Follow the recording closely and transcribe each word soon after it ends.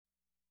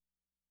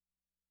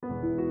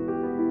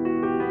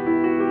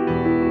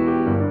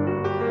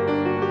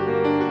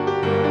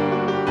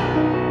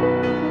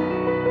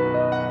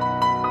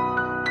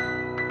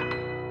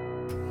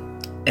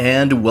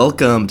And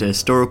welcome to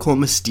Historical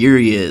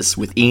Mysterious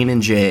with Ian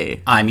and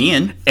Jay. I'm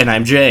Ian. And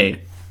I'm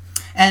Jay.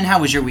 And how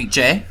was your week,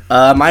 Jay?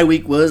 My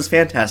week was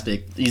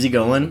fantastic. Easy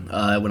going.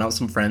 I went out with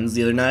some friends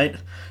the other night.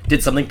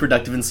 Did something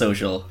productive and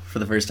social for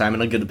the first time in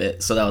a good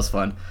bit, so that was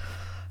fun.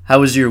 How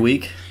was your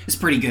week? It's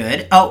pretty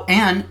good. Oh,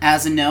 and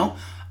as a note,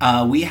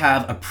 we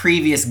have a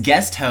previous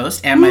guest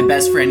host and my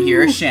best friend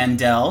here,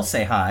 Shandell.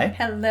 Say hi.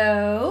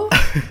 Hello.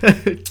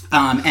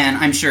 And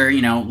I'm sure,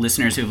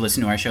 listeners who have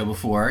listened to our show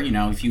before,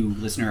 if you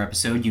listen to our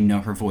episode, you know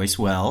her voice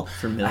well.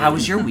 Familiar. How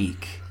was your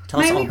week?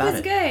 Tell us all about it. My week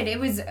was good. It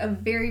was a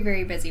very,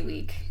 very busy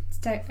week.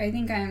 I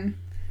think I'm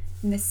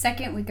in the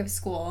second week of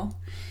school.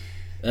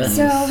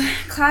 So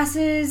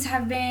classes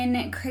have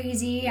been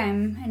crazy.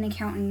 I'm an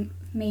accountant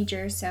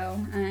major,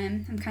 so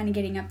I'm kind of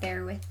getting up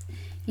there with,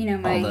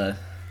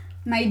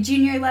 my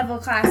junior level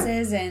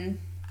classes and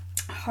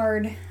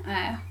hard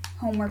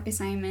homework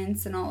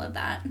assignments and all of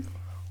that.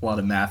 A lot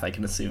of math, I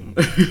can assume.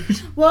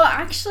 Well,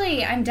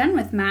 actually, I'm done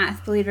with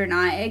math, believe it or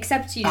not.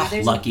 Except,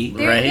 there's lucky,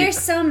 right? There's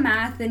some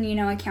math and,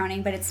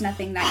 accounting, but it's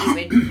nothing that you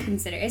would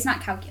consider. It's not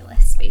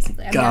calculus,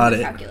 basically. I'm done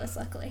with calculus,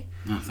 luckily.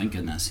 Oh, thank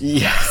goodness.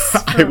 Yes,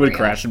 I would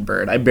crash and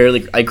burn.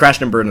 I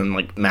crashed and burned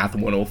in, Math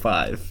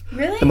 105.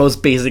 Really? The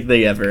most basic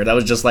thing ever. That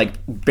was just,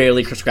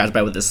 barely scratched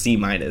by with a C-.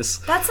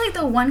 That's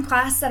the one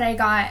class that I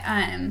got,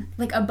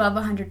 above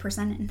 100%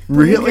 in.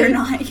 Really? Believe it or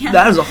not, yeah.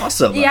 That is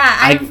awesome. Yeah,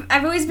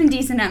 I've always been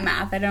decent at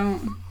math. I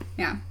don't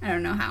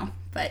know how,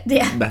 but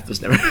yeah. Math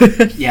was never...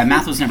 Yeah,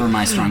 math was never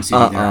my strong suit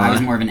either. I was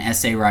more of an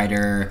essay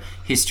writer,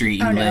 history,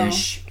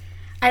 English. No.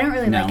 I don't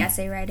really like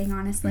essay writing,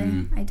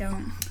 honestly. I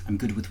don't. I'm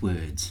good with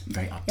words. I'm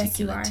very articulate. Yes,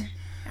 you are.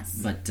 Yes.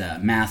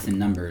 But math and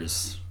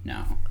numbers,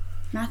 no.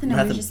 Math and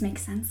numbers just make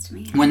sense to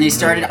me. When they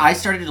started, I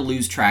started to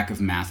lose track of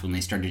math when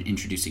they started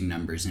introducing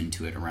numbers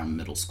into it around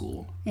middle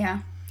school. Yeah.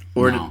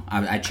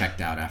 I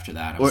checked out after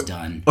that. I was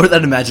done. Or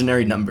that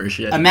imaginary number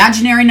shit.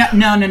 Imaginary?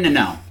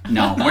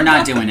 No, we're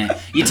not doing it.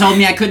 You told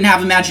me I couldn't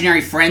have imaginary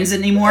friends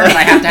anymore, but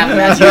I have to have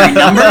imaginary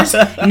numbers?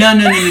 No.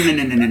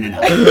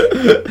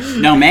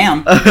 No,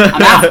 ma'am.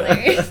 I'm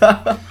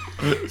out.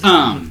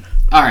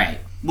 All right.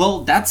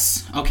 Well,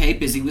 that's okay.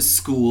 Busy with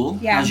school.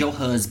 Yeah. How's your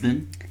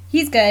husband?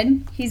 He's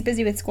good. He's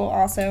busy with school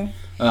also.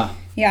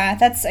 Yeah,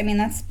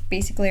 that's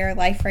basically our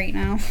life right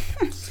now.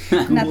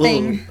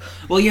 Nothing.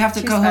 Well, you have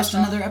to co-host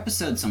special. another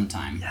episode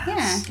sometime.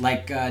 Yes. Yeah.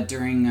 Like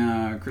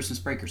during Christmas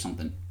break or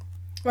something.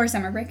 Or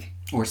summer break.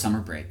 Or summer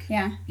break.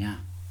 Yeah. Yeah.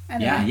 I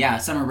don't know. Yeah.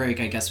 Summer break,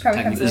 I guess,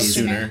 Probably technically comes is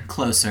sooner.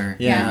 Closer.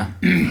 Yeah.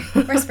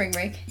 Or spring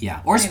break.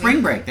 Yeah. Or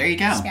spring break. There you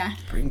go. Yeah.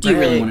 Spring Do you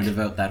really break. want to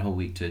devote that whole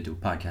week to do a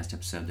podcast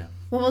episode, though?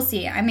 Well, we'll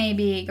see. I may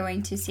be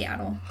going to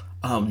Seattle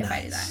Oh, if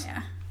I do nice. that,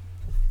 yeah.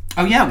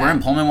 Oh, yeah. We're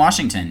in Pullman,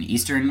 Washington.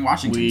 Eastern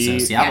Washington. So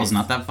Seattle's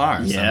not that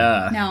far.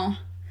 Yeah. No.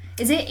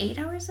 Is it 8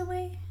 hours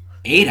away?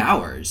 8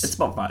 hours? It's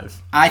about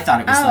 5. I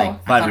thought it was Oh.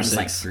 5 or it was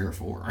 6. 3 or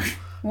 4.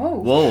 Whoa.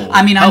 Whoa.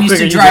 I mean, How I'm used quick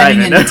to are you driving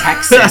driving? into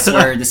Texas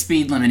where the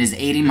speed limit is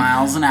 80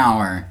 miles an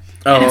hour.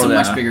 And it's a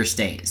much bigger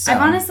state. So.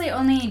 I've honestly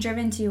only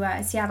driven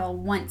to Seattle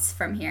once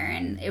from here,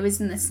 and it was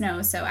in the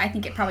snow, so I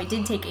think it probably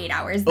did take 8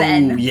 hours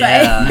then. Oh,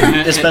 yeah.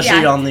 But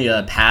Especially Yeah. on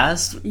the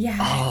pass. Yeah.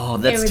 Oh,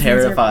 It that's was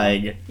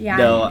terrifying. miserable. Yeah.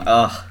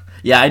 No,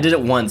 yeah, I did it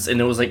once, and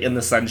it was in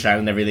the sunshine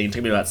and everything. It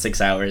took me about 6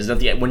 hours. At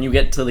the end, when you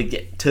get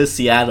to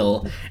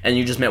Seattle, and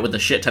you just met with a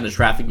shit ton of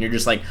traffic, and you're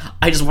just like,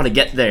 I just want to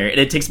get there. And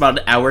it takes about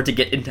an hour to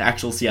get into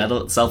actual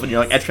Seattle itself, and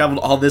you're like, I traveled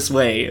all this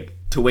way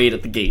to wait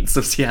at the gates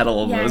of Seattle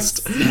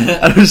almost.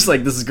 I was just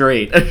like, this is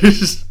great.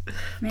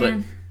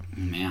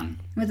 Man,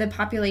 with the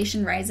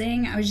population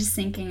rising, I was just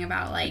thinking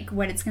about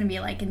what it's going to be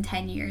like in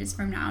 10 years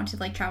from now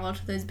to travel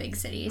to those big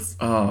cities.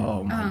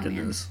 Oh my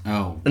goodness.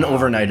 Oh. An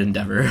overnight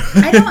endeavor.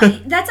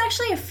 That's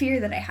actually a fear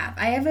that I have.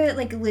 I have a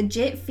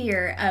legit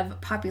fear of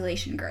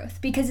population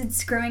growth because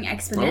it's growing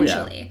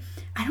exponentially. Oh, yeah.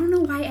 I don't know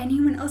why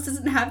anyone else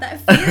doesn't have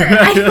that fear.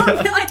 I don't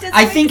know.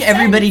 I think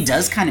everybody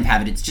does kind of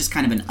have it. It's just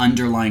kind of an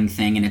underlying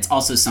thing, and it's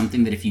also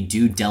something that if you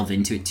do delve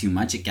into it too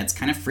much, it gets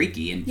kind of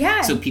freaky, and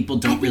so people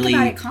don't really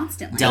about it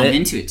constantly. delve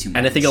into it too much.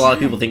 And I think a lot of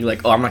people think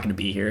oh, I'm not going to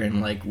be here in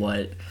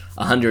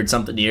 100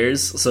 something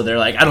years, so they're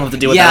like, I don't have to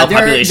deal with that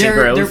population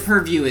growth. Their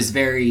purview is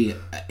very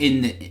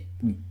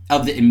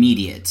of the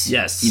immediate.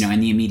 Yes, in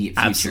the immediate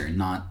future, Absolutely.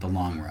 Not the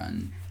long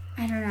run.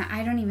 I don't know.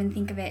 I don't even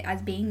think of it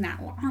as being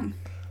that long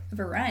of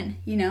a run.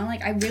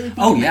 I really think.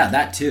 Oh yeah,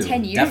 that too.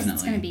 10 years, definitely.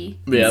 it's going to be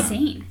Yep.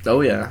 insane.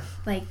 Oh yeah.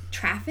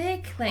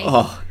 Traffic,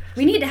 Oh.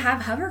 we need to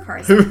have hover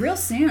cars real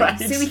soon, Right.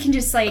 so we can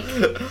just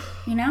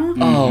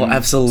Oh,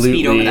 absolutely.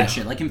 Speed over that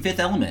shit, like in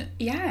Fifth Element.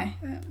 Yeah.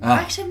 Well,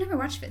 actually, I've never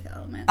watched Fifth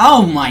Element.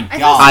 Oh my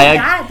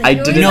god! I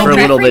didn't for a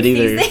little bit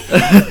either.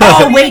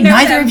 Oh wait,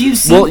 neither of you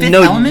seen Fifth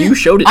Element? You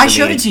showed it to me. I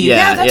showed it to you.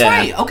 Yeah, that's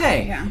right.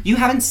 Okay. Yeah. You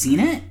haven't seen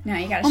it? No,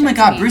 you gotta Oh show my it to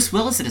god, me. Bruce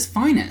Willis at his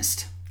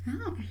finest.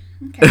 Oh,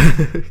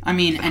 okay. I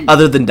mean, and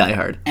Other than Die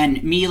Hard.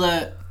 and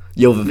Mila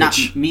Jovovich.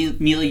 Not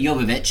Mila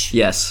Jovovich.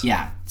 Yes.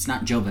 Yeah, it's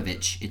not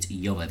Jovovich, it's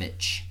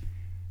Jovovich,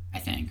 I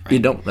think. Right? You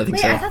don't? I think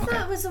Wait, so. I thought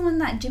that was the one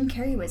that Jim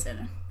Carrey was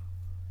in.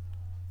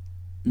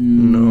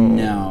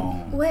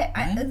 No. What?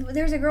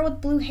 There's a girl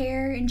with blue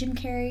hair and Jim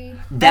Carrey.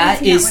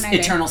 That is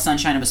Eternal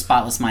Sunshine of a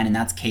Spotless Mind, and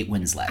that's Kate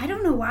Winslet. I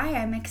don't know why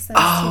I mixed those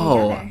two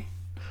together.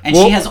 And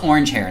she has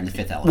orange hair in The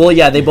Fifth Element. Well,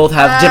 yeah, they both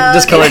have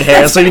discolored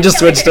hair, so you just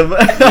switched them.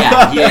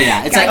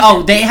 Yeah. It's like,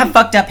 oh, they have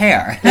fucked up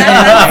hair.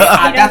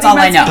 That's all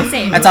I know.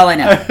 That's all I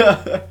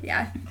know.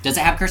 Yeah. Does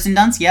it have Kirsten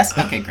Dunst? Yes?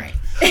 Okay, great.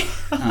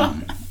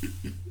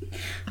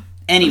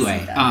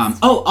 Anyway,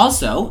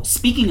 also,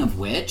 speaking of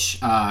which,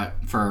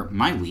 for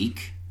my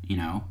week,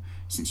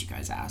 since you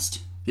guys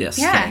asked. Yes.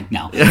 Yeah.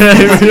 No.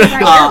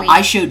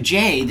 I showed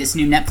Jay this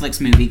new Netflix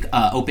movie,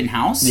 Open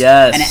House.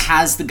 Yes. And it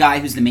has the guy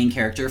who's the main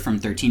character from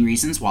 13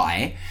 Reasons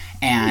Why.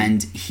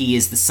 And he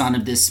is the son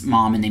of this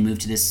mom, and they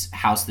moved to this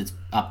house that's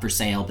up for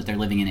sale, but they're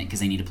living in it because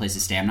they need a place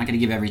to stay. I'm not going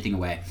to give everything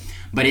away.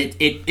 But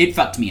it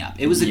fucked me up.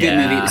 It was a good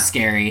movie. It was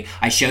scary.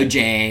 I showed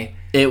Jay.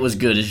 It was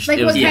good.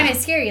 What kind of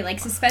scary?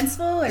 Like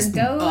suspenseful or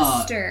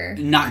ghost or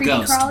not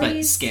ghost,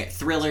 crawlies? but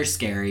thriller,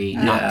 scary.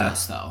 Not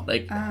ghost though.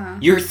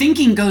 You're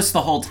thinking ghost the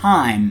whole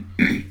time.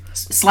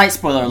 Slight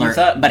spoiler alert,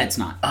 but it's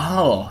not.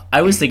 Oh,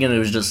 I was thinking it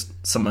was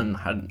just someone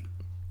had.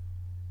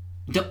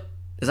 Is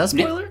that a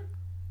spoiler?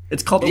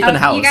 It's called Open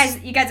House.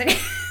 You guys are.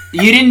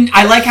 You didn't.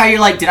 I like how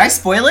you're like, did I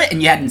spoil it?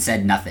 And you hadn't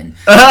said nothing.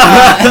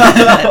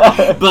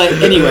 But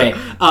anyway,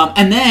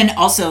 and then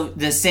also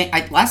the same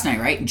last night,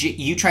 right?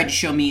 You tried to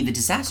show me The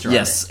Disaster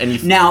Artist.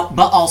 Yes, and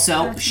but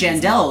also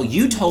Chandel,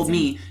 you told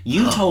me.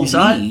 You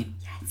saw it?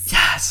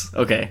 Yes.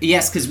 Okay.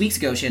 Yes, because weeks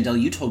ago, Chandel,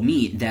 you told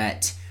me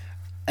that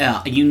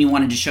you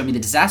wanted to show me The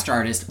Disaster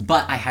Artist,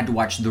 but I had to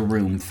watch The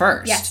Room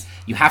first. Yes.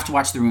 You have to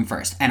watch The Room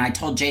first. And I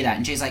told Jay that,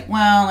 and Jay's like,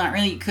 well, not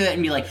really, you could.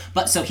 And be like,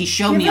 but so he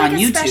showed me on YouTube.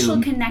 You have a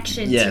special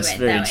connection to it,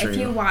 though, true. if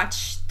you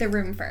watch The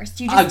Room first.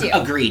 You just do.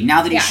 Agreed.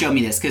 Now that he showed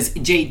me this, because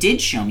Jay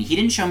did show me, he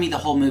didn't show me the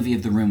whole movie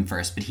of The Room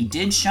first, but he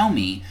did show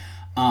me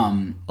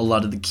a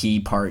lot of the key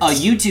parts. A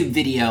YouTube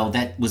video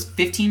that was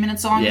 15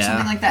 minutes long or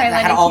something like that.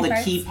 That had all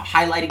the key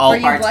highlighted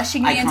parts. parts. Were you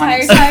blushing the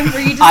entire time? Were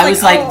you just I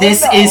was like,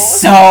 this is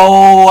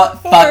so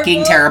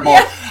fucking terrible.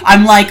 Yeah.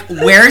 I'm like,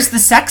 where's the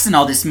sex in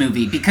all this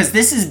movie? Because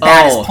this is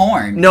bad as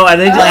porn. No, I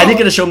didn't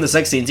get to show him the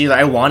sex scenes either.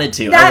 I wanted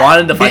to. I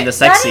wanted to find the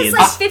sex scenes.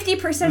 That is like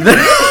 50% of the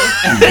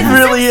movie. It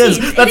really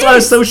is. That's why I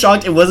was so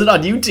shocked it wasn't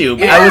on YouTube.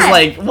 Yeah. I was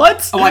like,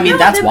 what? Oh, I mean,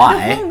 that's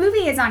why. The whole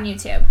movie is on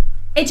YouTube.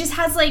 It just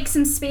has like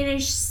some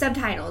Spanish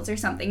subtitles or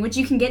something, which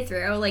you can get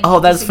through. Like,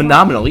 that's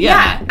phenomenal!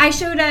 Yeah, I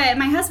showed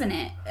my husband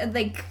it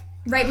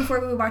right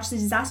before we watched The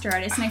Disaster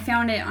Artist, and I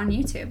found it on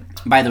YouTube.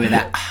 By the way,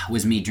 that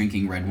was me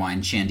drinking red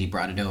wine. Shandy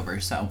brought it over,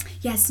 so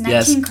yes,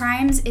 19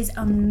 Crimes is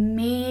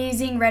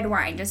amazing red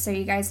wine. Just so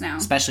you guys know,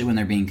 especially when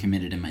they're being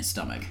committed in my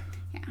stomach.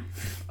 Yeah.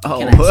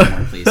 Can I have some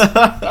more, please?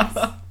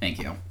 Yes. Thank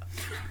you.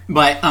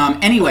 But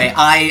anyway,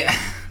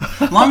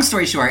 long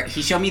story short,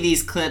 he showed me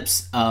these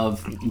clips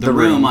of The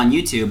Room on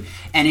YouTube,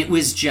 and it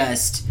was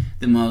just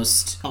the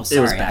most... Oh,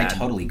 sorry, I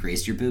totally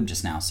grazed your boob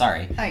just now.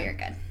 Sorry. Oh, you're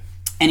good.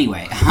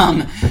 Anyway,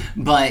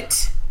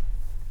 but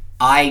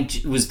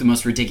was the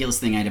most ridiculous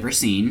thing I'd ever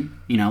seen,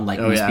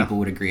 most people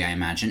would agree, I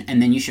imagine.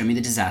 And then you showed me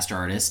The Disaster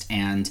Artist,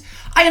 and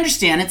I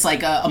understand it's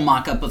like a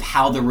mock-up of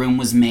how The Room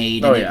was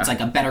made, and it's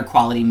like a better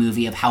quality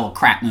movie of how a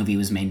crap movie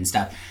was made and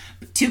stuff.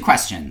 But 2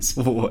 questions.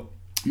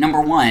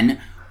 Number 1,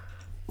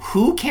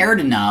 who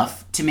cared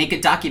enough to make a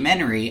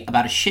documentary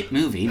about a shit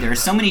movie? There are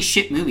so many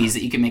shit movies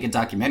that you can make a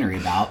documentary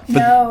about.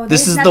 No,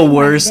 this is the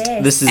worst.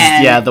 This is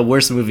the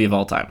worst movie of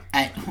all time.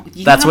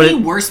 That's what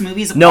worst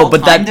movies of all time. No,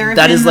 but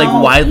that is like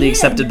widely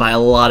accepted by a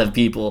lot of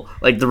people.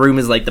 Like The Room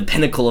is like the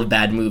pinnacle of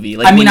bad movie.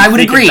 Like, I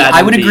would agree.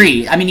 I would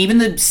agree. I mean, even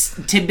the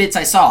tidbits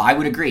I saw, I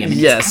would agree. I mean,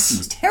 his acting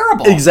was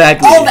terrible.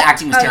 Exactly. All the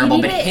acting was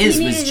terrible, but his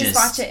was just. You need to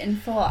watch it in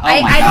full. Oh my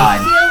God.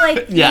 I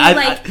don't feel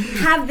like you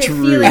have the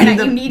feeling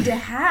that you need to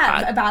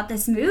have about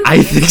this movie.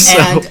 I think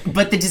so.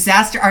 But The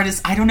Disaster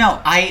Artist, I don't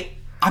know.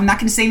 I'm not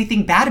going to say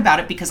anything bad about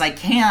it because I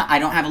can't. I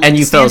don't have a leg and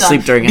you fell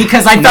asleep during it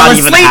because I fell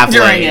asleep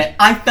during it.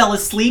 I fell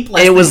asleep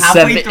less than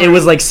halfway through. It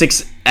was like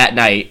 6 at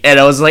night, and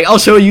I was like, "I'll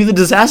show you The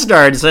Disaster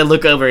Artist." And I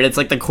look over, and it's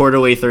like the quarter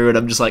way through, and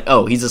I'm just like,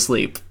 "Oh, he's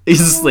asleep. He's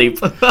asleep."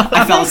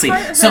 I fell asleep,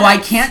 so I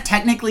can't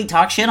technically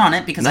talk shit on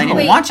it because I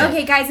didn't watch it.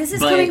 Okay, guys, this is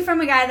coming from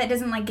a guy that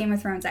doesn't like Game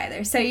of Thrones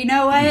either. So you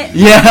know what?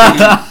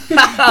 Yeah,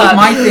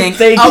 my thing.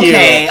 Thank you.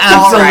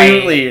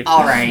 Absolutely.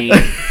 All right.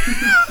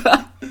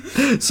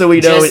 So we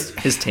know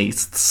his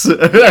tastes.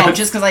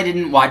 Just because I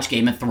didn't watch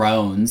Game of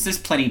Thrones. There's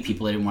plenty of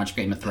people that didn't watch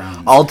Game of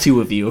Thrones. All 2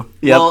 of you.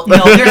 Yep. Well,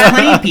 no, there's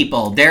plenty of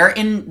people. They're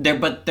in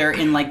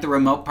like the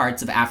remote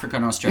parts of Africa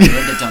and Australia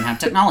that don't have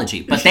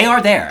technology. But they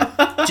are there.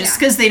 Just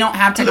because they don't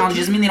have technology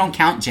doesn't mean they don't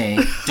count, Jay.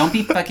 Don't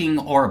be fucking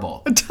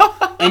horrible.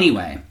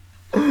 Anyway.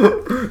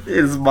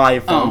 It's my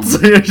fault.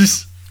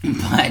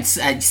 But,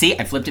 see,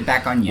 I flipped it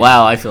back on you.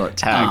 Wow, I feel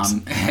attacked.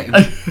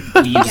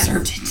 You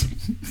deserved it.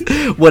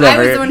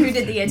 Whatever. I was the one who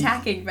did the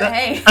attacking, but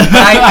hey.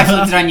 I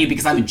flipped it on you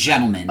because I'm a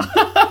gentleman. I'm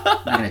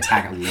not going to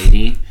attack a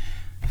lady.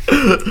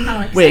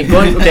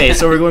 Wait,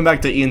 so we're going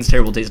back to Ian's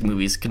terrible taste in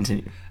movies.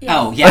 Continue. Yeah.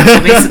 Oh, yeah.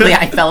 So basically,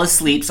 I fell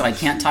asleep, so I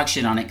can't talk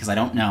shit on it because I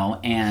don't know.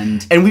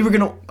 And we were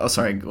gonna. Oh,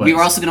 sorry. We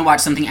were also gonna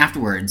watch something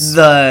afterwards.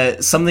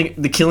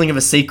 The Killing of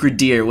a Sacred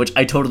Deer, which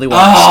I totally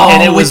watched,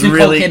 and it was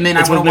really. Kidman.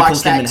 It's I with want to Nicole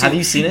watch that Kidman. too. Have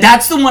you seen it?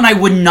 That's the one I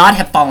would not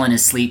have fallen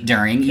asleep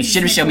during. You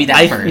should have shown me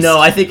that first. No,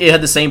 I think it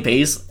had the same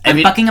pace.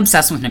 I'm fucking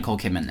obsessed with Nicole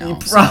Kidman now.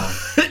 So.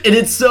 And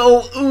it's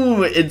so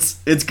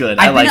it's good.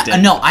 I liked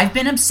it. No, I've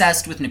been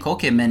obsessed with Nicole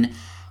Kidman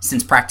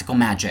since Practical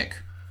Magic,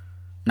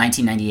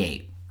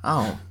 1998.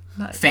 Oh,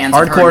 nice. Fans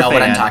of her know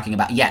what I'm talking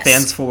about. Yes,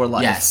 fans for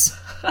life. Yes,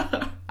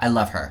 I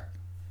love her.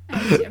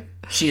 I do too.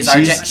 She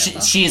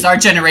is our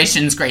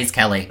generation's Grace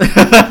Kelly. All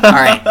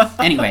right.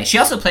 Anyway, she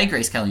also played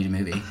Grace Kelly in a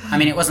movie. I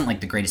mean, it wasn't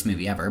like the greatest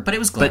movie ever, but it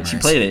was glamorous. But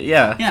she played it.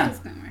 Yeah. Yeah. It's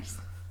glamorous.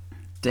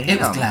 Damn. It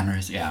was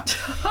glamorous, yeah.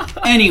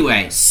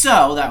 Anyway,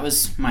 so that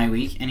was my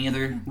week. Any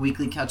other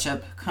weekly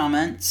catch-up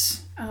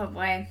comments? Oh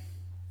boy.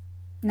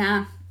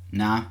 Nah.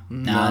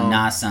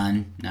 Nah,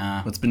 son.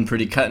 Nah. It's been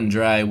pretty cut and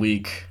dry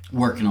week.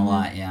 Working a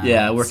lot, yeah.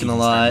 Yeah, working a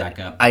lot. Back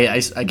up. I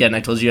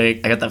told you I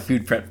got that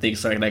food prep thing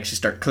so I can actually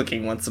start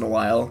cooking once in a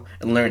while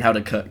and learn how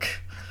to cook.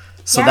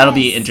 So that'll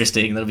be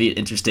interesting.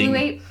 Blue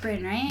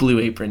Apron, right? Blue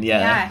Apron,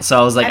 yeah. So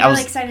I was like, I'm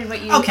really excited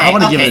what you.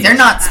 Okay, they're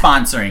not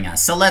sponsoring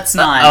us, so let's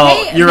not.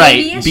 Hey, you're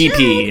right.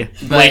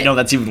 BP. Wait, no,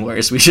 that's even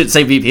worse. We should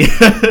say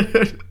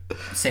BP.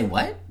 Say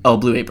what? Oh,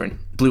 Blue Apron.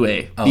 Blue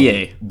A. Oh,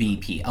 BA.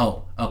 BP.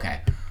 Oh,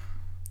 okay.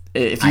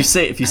 If you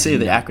say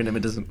the acronym,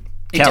 it doesn't count,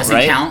 it doesn't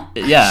right? count?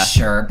 Yeah.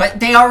 Sure, but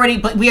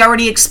we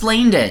already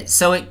explained it,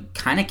 so it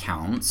kind of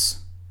counts.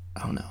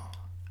 Oh no.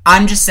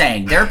 I'm just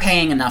saying, they're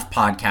paying enough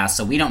podcasts,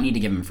 so we don't need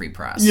to give them free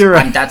press. You're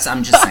right.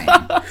 I'm just saying.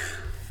 All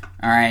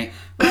right.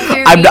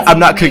 I'm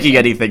not cooking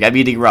anything. I'm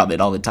eating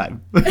ramen all the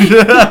time.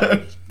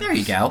 There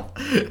you go.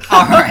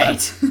 All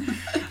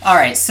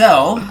right.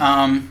 So,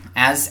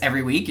 as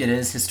every week, it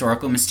is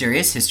historical,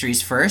 mysterious.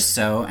 History's first.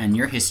 So, and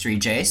your history,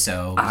 Jay.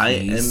 So,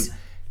 please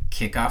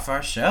kick off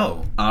our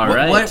show. All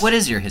right. What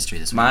is your history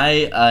this week?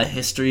 My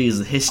history is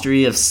the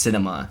history of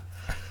cinema.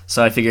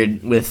 So I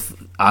figured with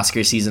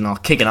Oscar season all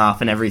kicking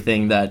off and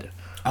everything that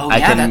I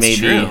can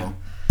maybe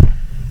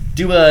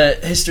do a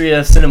history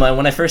of cinema.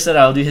 When I first said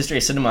I'll do history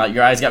of cinema,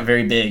 your eyes got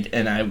very big,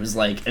 and I was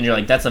like, and you're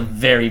like, that's a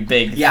very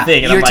big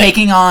thing. And you're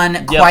taking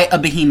on quite a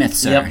behemoth,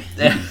 sir.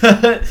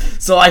 Yep.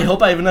 So I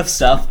hope I have enough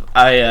stuff.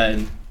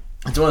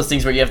 It's one of those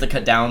things where you have to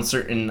cut down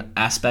certain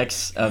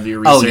aspects of your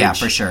research. Oh, yeah,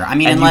 for sure. I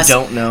mean, and unless you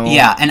don't know.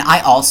 Yeah, and I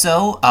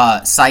also,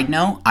 side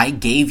note,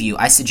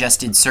 I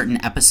suggested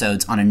certain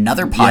episodes on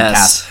another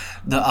podcast. Yes.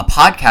 A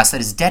podcast that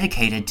is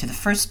dedicated to the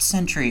first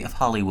century of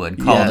Hollywood,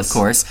 called, of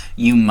course,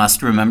 You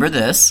Must Remember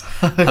This,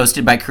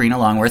 hosted by Karina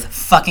Longworth.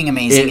 Fucking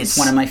amazing. It's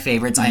one of my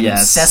favorites. I'm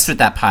obsessed with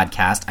that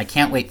podcast. I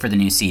can't wait for the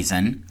new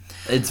season.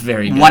 It's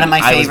very good. One of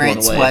my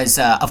favorites was,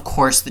 of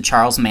course, the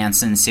Charles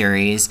Manson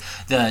series.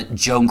 The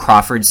Joan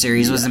Crawford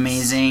series was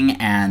amazing,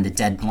 and the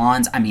Dead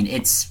Blondes. I mean,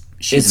 she's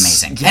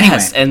amazing.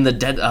 Yes,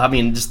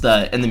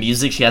 anyway. And the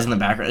music she has in the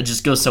background, it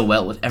just goes so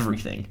well with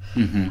everything.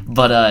 Mm-hmm.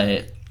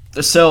 But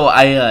so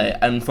I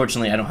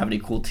unfortunately I don't have any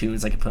cool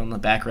tunes I can put on the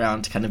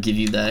background to kind of give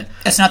you the.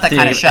 It's not that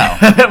kind of show.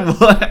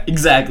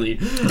 Exactly.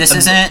 This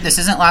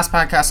isn't Last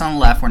Podcast on the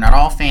Left. We're not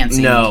all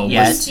fancy. No.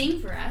 Yet. You can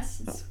sing for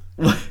us.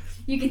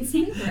 You can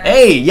sing for us.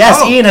 Hey,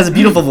 yes, Ian has a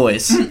beautiful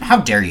voice. How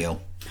dare you?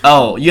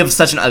 Oh, you have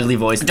such an ugly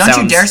voice. Don't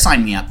you dare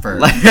sign me up for.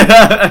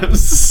 I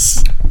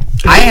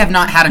have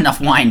not had enough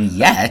wine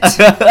yet.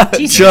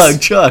 Jesus.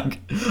 Chug.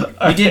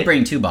 You did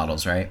bring 2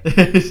 bottles, right?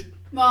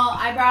 Well,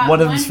 I brought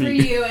one for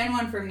you and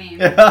one for me.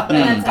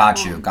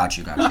 Got you.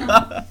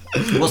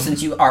 Well,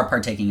 since you are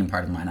partaking in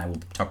part of mine, I will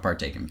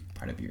partake in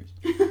part of yours.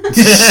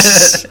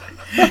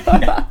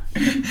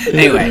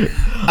 Anyway,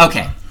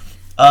 okay.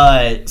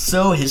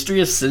 So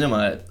history of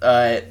cinema.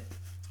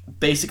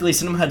 Basically,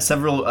 cinema had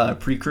several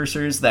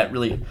precursors that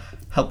really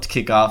helped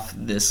kick off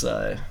this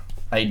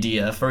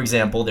idea. For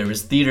example, there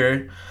was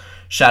theater,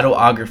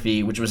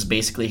 shadowography, which was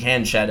basically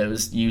hand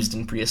shadows used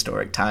in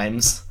prehistoric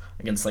times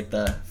against like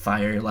the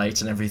fire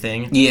lights and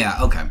everything. Yeah,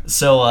 okay.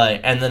 So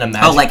and then a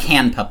magic. Oh, like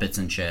hand puppets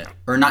and shit,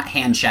 or not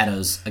hand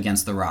shadows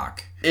against the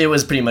rock. It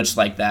was pretty much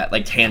like that,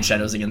 like hand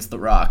shadows against the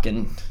rock,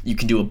 and you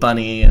can do a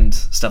bunny and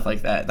stuff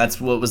like that. That's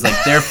what was like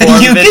their form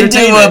of entertainment. You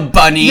can do a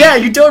bunny. Yeah,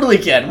 you totally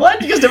can.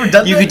 What? You guys never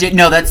done that? You could do.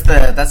 No, that's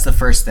the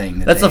first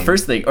thing. That's the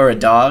first thing, or a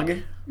dog.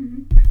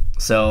 Mm-hmm.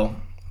 So,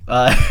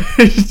 I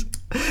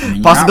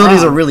mean,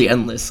 possibilities are really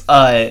endless.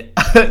 There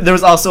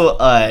was also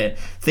a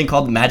thing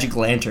called the magic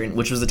lantern,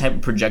 which was a type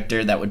of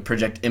projector that would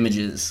project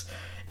images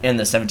in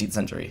the 17th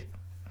century,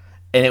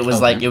 and it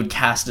was like it would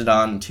cast it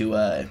onto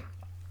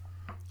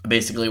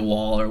basically a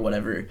wall or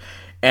whatever.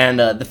 And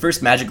the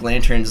first magic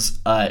lanterns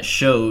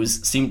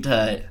shows seemed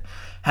to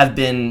have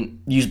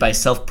been used by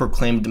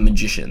self-proclaimed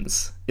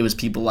magicians. It was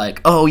people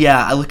like, oh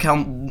yeah, I look how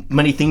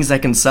many things I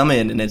can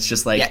summon, and it's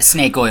just like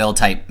snake oil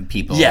type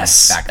people.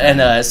 Yes, back then.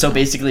 And so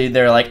basically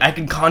they're like, I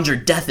can conjure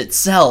death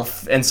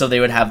itself, and so they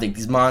would have like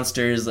these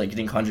monsters like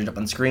getting conjured up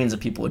on screens,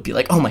 and people would be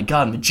like, oh my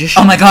god,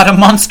 magician! Oh my god, a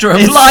monster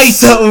of light!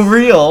 So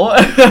real.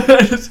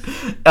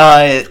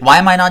 Why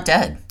am I not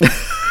dead?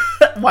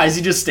 Why is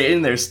he just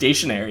staying there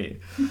stationary?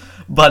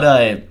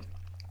 But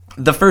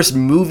the first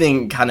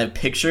moving kind of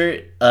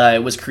picture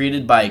was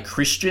created by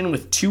Christian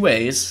with 2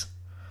 A's.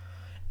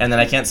 And then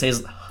I can't say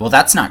his... Well,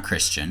 that's not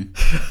Christian.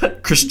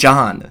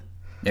 Christian.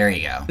 There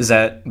you go.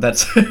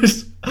 That's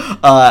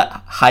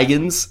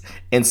Huygens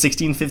in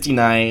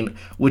 1659,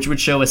 which would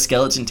show a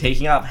skeleton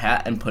taking off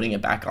hat and putting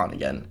it back on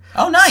again.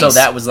 Oh, nice. So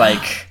that was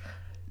like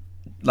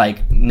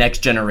next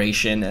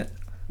generation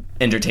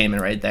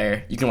entertainment right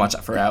there. You can watch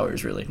that for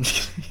hours, really.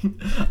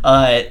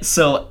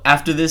 So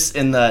after this,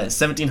 in the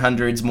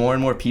 1700s, more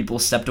and more people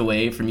stepped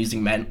away from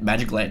using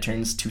magic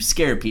lanterns to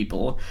scare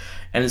people,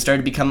 and it started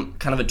to become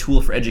kind of a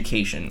tool for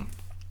education.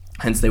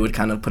 Hence, they would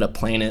kind of put up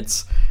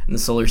planets in the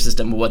solar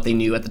system, what they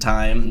knew at the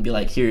time, and be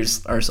like,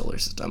 here's our solar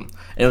system.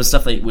 And it was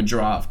stuff they would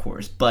draw, of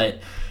course.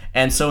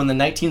 And so in the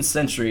 19th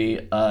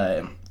century,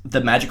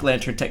 the magic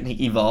lantern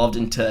technique evolved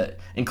into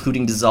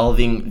including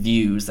dissolving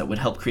views that would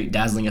help create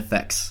dazzling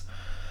effects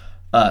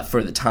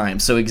for the time.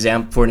 So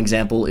for an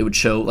example, it would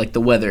show like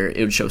the weather, it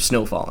would show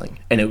snow falling,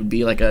 and it would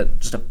be like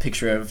just a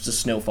picture of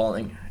just snow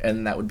falling,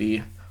 and that would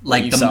be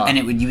like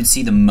you would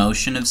see the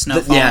motion of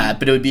snow falling. Yeah,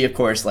 but it would be, of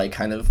course, like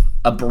kind of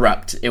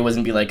abrupt. It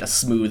wasn't be like a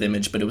smooth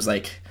image, but it was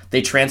like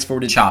they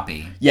transported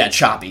choppy. Yeah,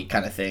 choppy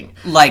kind of thing.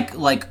 Like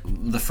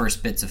the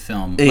first bits of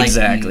film.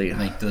 Exactly.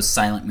 Like those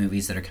silent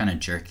movies that are kind of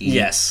jerky.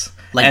 Yes.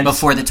 Like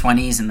before the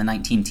 20s and the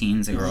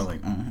 19-teens, they were all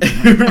like,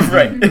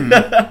 right.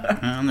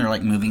 And they're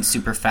like moving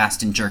super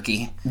fast and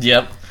jerky.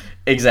 Yep,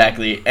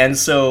 exactly. And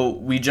so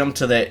we jump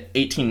to the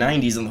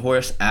 1890s, and the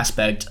horror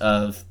aspect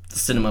of the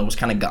cinema was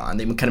kind of gone.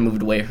 They kind of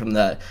moved away from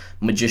the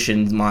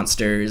magicians,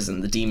 monsters,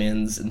 and the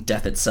demons, and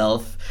death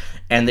itself.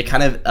 And they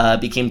kind of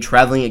became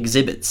traveling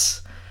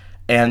exhibits.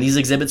 And these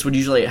exhibits would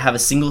usually have a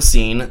single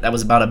scene that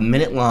was about a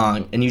minute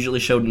long and usually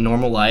showed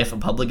normal life, a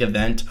public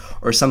event,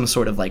 or some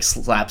sort of like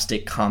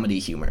slapstick comedy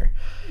humor.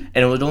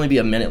 And it would only be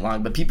a minute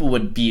long, but people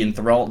would be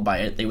enthralled by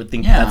it. They would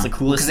think that's the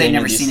coolest thing. Because they'd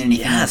never seen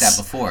anything like that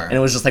before. And it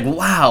was just like,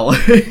 wow.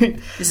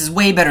 This is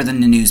way better than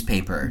the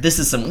newspaper. This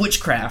is some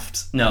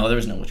witchcraft. No, there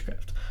was no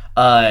witchcraft.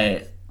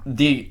 So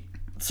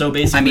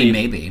basically... I mean,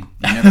 maybe. You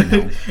never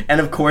know.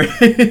 And of course...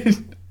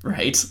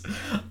 Right.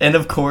 And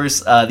of course,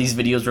 these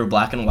videos were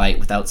black and white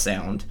without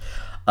sound.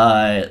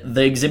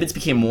 The exhibits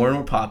became more and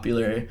more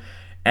popular,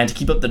 and to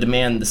keep up the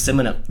demand,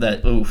 cinema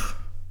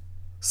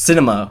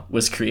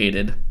was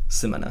created.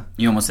 Cinema.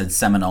 You almost said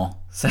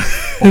seminal.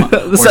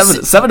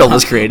 Seminal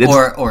was created.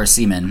 Or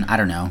semen. I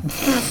don't know.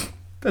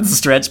 That's a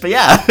stretch, but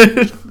yeah.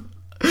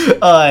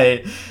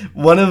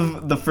 One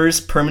of the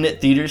first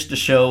permanent theaters to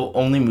show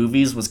only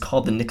movies was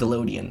called the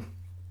Nickelodeon.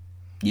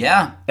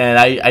 Yeah. And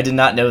I did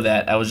not know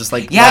that. I was just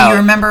like, yeah, wow. You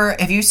remember,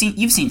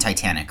 you've seen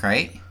Titanic,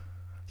 right?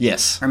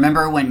 Yes.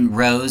 Remember when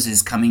Rose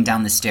is coming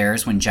down the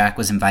stairs when Jack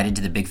was invited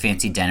to the big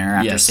fancy dinner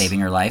after saving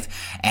her life,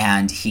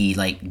 and he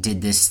like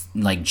did this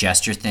like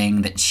gesture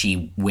thing that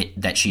she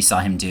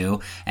saw him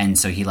do, and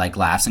so he like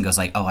laughs and goes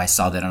like, "Oh, I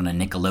saw that on a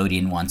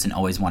Nickelodeon once and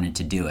always wanted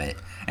to do it."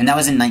 And that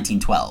was in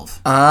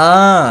 1912.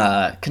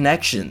 Ah,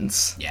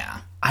 connections. Yeah.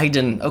 I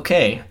didn't.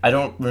 Okay, I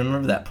don't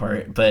remember that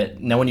part, but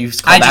now when you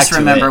scroll back to it, I just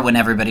remember when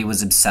everybody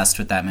was obsessed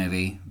with that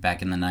movie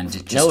back in the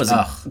 90s. No, it was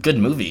a good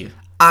movie.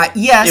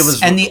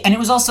 Yes, it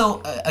was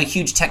also a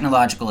huge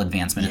technological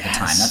advancement at the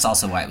time. That's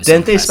also why it was.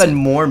 Didn't they spend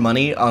more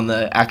money on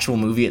the actual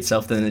movie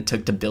itself than it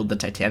took to build the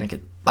Titanic?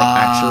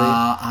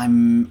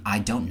 Actually, I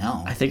don't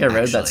know. I think I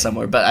read that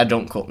somewhere, but I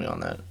don't quote me on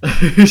that.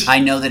 I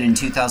know that in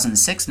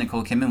 2006,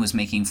 Nicole Kidman was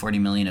making $40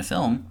 million a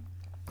film.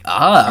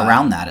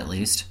 Around that, at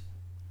least.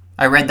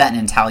 I read that in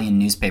an Italian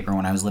newspaper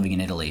when I was living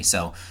in Italy.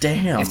 So,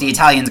 damn, if the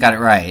Italians got it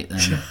right,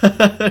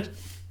 then.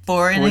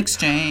 Foreign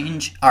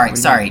exchange. All right,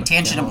 sorry.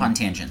 Tangent upon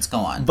tangents. Go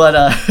on. But,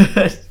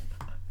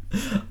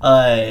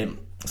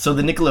 so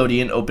the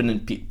Nickelodeon opened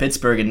in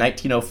Pittsburgh in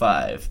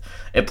 1905.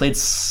 It played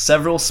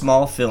several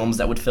small films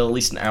that would fill at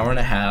least an hour and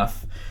a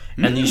half.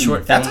 And these short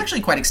films... That's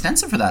actually quite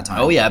extensive for that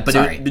time. Oh, yeah, but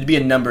it would be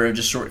a number of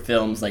just short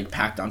films, like,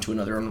 packed onto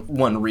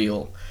one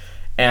reel.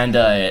 And,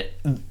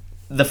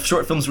 the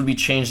short films would be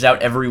changed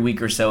out every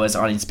week or so as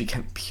audience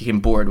became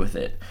bored with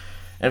it.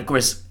 And of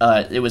course,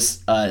 it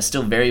was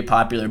still very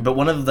popular. But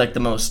one of like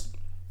the most,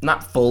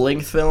 not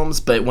full-length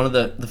films, but one of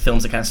the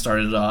films that kind of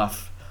started it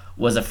off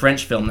was a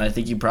French film that I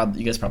think you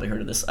guys probably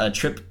heard of this,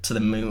 Trip to the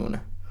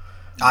Moon.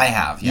 I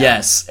have, yeah.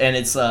 Yes, and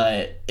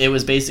it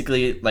was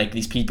basically like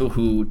these people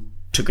who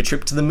took a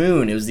trip to the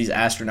moon. It was these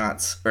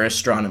astronauts or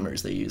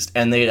astronomers they used,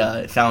 and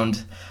they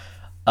found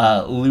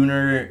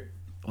lunar.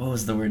 What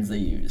was the words they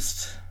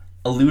used?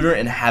 Lunar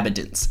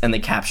inhabitants, and they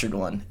captured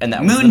one, and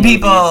that was Moon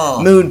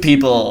People. Moon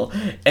People,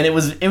 and it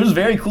was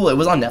very cool. It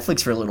was on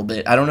Netflix for a little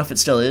bit. I don't know if it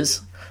still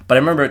is, but I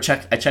remember I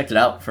checked it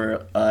out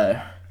for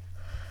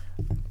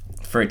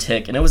for a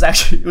tick, and it was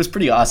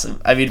pretty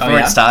awesome. I mean, for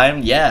its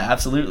time, yeah,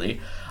 absolutely.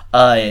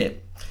 And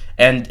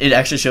it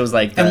actually shows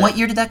like. And what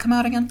year did that come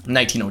out again?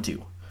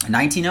 1902.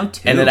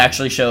 1902. And it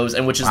actually shows,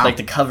 and which is like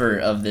the cover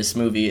of this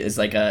movie is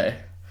like a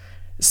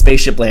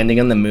spaceship landing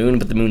on the moon,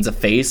 but the moon's a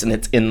face, and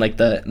it's in like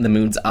the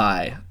moon's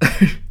eye.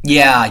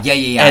 Yeah.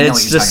 And I know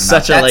it's just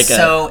such a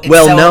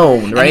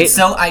well-known, right? It's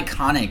so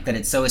iconic that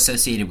it's so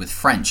associated with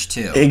French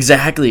too.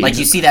 Exactly. Like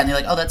you see that and you're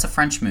like, oh, that's a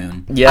French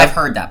moon. Yeah, I've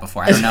heard that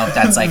before. I don't know if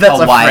that's like that's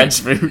a wide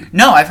French moon.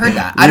 No, I've heard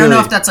that. Really? I don't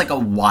know if that's like a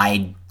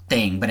wide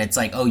thing, but it's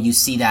like, oh, you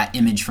see that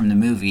image from the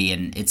movie,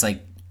 and it's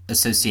like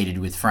associated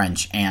with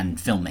French and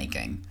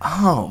filmmaking.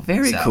 Oh,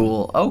 very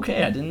cool.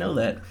 Okay, I didn't know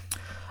that.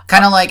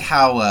 Kind of like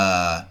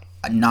how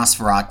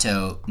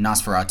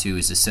Nosferatu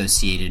is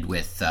associated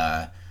with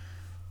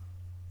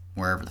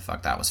wherever the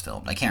fuck that was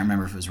filmed. I can't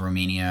remember if it was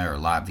Romania or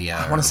Latvia.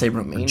 I want to say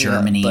Romania, or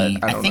Germany.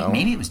 but I think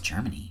maybe it was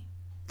Germany.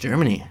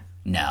 Germany.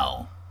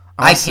 No.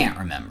 I can't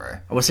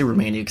remember. I want to say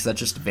Romania because that's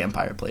just a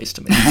vampire place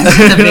to me.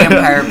 It's a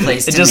vampire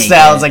place to me. It just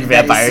sounds like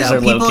vampires are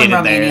located there. People in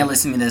Romania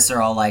listening to this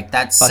are all like,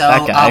 that's fuck so...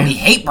 that guy. we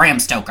hate Bram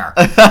Stoker.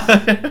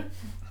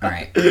 All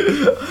right.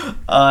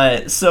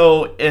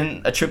 So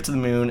in A Trip to the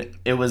Moon,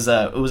 it was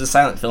a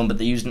silent film, but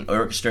they used an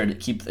orchestra to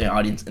keep the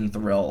audience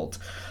enthralled.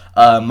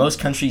 Most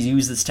countries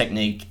use this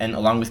technique, and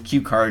along with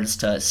cue cards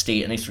to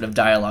state any sort of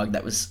dialogue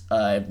that was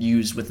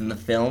used within the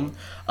film,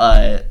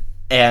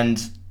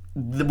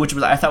 which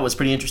I thought was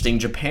pretty interesting.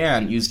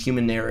 Japan used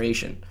human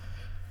narration,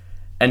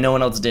 and no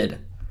one else did.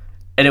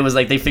 And it was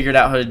like they figured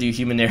out how to do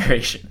human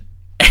narration,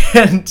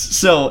 and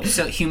so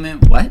human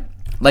what?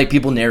 Like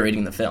people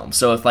narrating the film.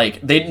 So if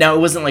like it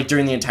wasn't like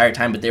during the entire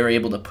time, but they were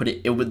able to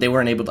put they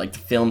weren't able to like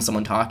film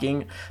someone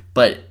talking,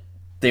 but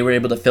they were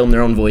able to film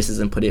their own voices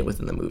and put it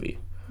within the movie.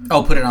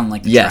 Oh, put it on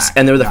like the track.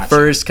 And they were the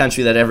first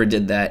country that ever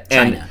did that.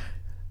 China.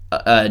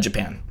 And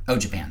Japan. Oh,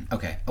 Japan.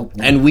 Okay. Oh,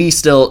 and we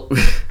still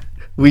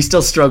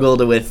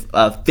struggled with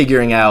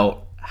figuring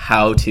out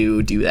how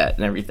to do that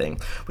and everything,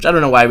 which I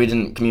don't know why we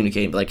didn't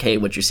communicate, like, hey,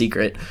 what's your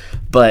secret?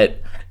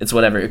 But it's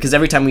whatever, because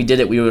every time we did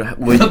it, we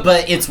would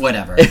but it's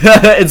whatever.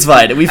 It's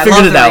fine. We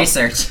figured it out.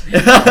 Research.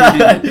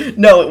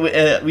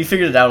 No, we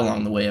figured it out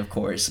along the way, of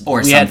course.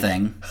 Or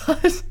something.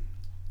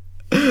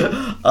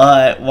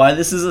 Why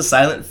this is a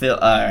silent film?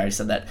 I already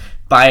said that.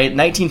 By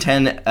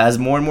 1910, as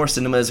more and more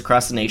cinemas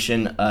across the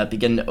nation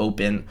began to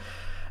open,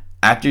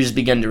 actors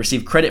began to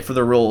receive credit for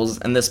their roles,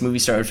 and this movie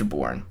stars were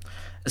born,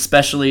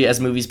 especially as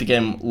movies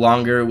became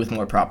longer with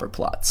more proper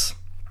plots.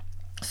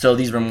 So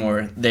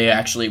they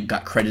actually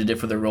got credited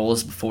for their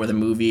roles before the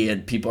movie,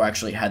 and people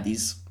actually had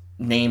these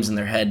names in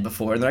their head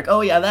before, and they're like,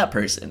 oh yeah, that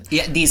person.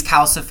 Yeah, these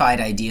calcified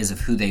ideas of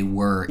who they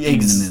were in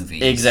the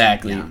movie.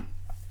 Exactly. Yeah.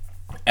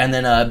 And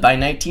then by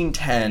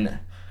 1910,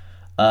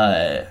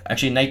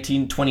 actually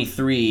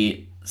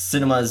 1923,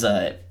 cinemas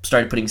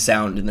started putting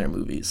sound in their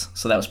movies.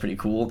 So that was pretty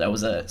cool. That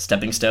was a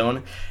stepping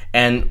stone.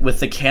 And with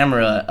the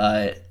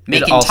camera...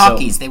 making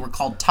talkies. They were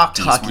called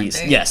talkies, weren't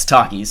they? Yes,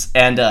 talkies.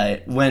 And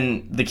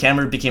when the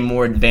camera became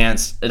more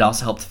advanced, it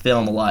also helped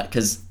film a lot.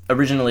 Because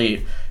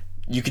originally,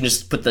 you can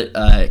just put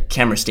the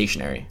camera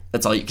stationary.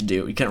 That's all you could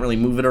do. You couldn't really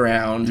move it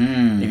around.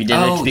 If you did,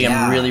 it could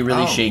become really,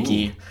 really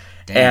shaky.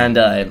 Damn.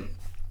 And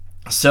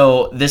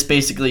so this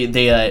basically,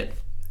 they...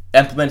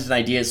 implemented an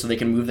idea so they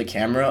can move the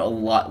camera a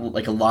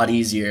lot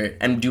easier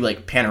and do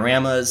like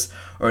panoramas,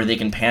 or they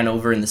can pan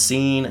over in the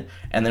scene,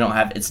 and they don't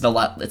have it's a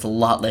lot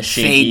less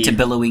shaky. Fade to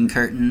billowing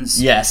curtains.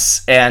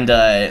 Yes, and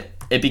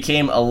it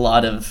became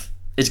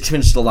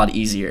just a lot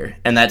easier,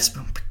 and that's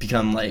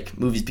become like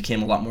movies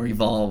became a lot more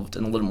evolved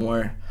and a little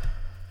more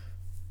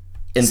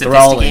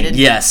enthralling.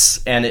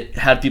 Yes, and it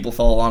had people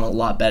follow along a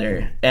lot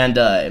better.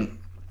 And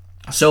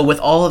so with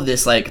all of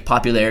this like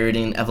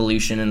popularity and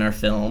evolution in our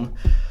film,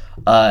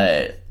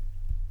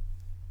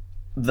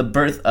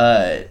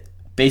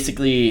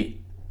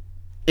 basically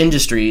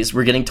industries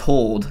were getting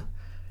told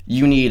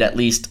you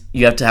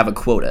have to have a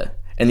quota,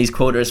 and these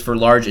quotas for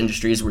large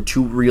industries were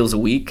 2 reels a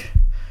week,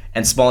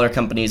 and smaller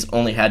companies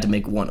only had to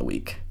make 1 a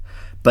week.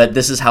 But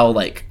this is how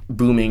like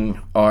booming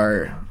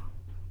our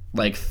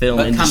like film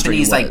industry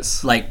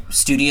was. like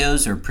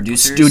studios or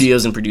producers.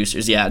 Studios and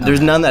producers, yeah. Okay.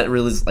 There's none that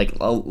really is like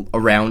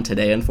around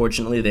today.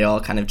 Unfortunately, they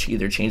all kind of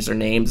either changed their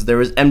names. There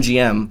was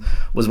MGM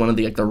was one of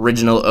the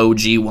original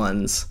OG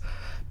ones.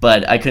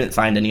 But I couldn't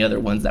find any other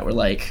ones that were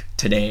like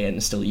today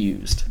and still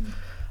used.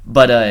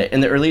 But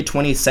in the early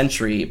 20th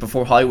century,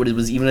 before Hollywood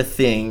was even a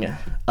thing,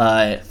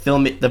 the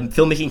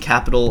filmmaking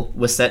capital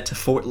was set to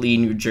Fort Lee,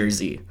 New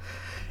Jersey.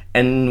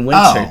 And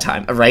winter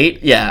time, right?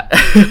 Yeah.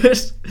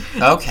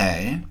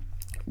 Okay.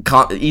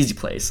 Easy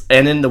place.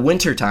 And in the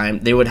winter time,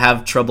 they would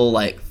have trouble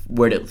like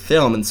where to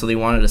film, and so they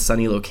wanted a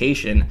sunny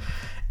location.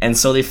 And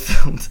so they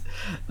filmed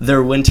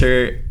their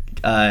rental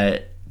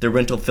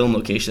film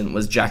location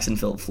was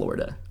Jacksonville,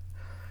 Florida.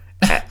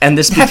 And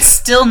that's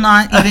still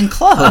not even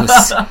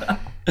close.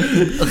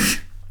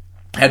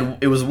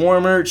 It was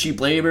warmer,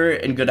 cheap labor,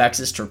 and good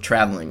access to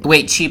traveling.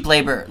 Wait, cheap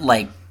labor,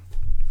 like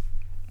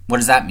What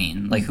does that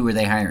mean? Like, who are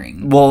they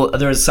hiring? Well,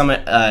 there was some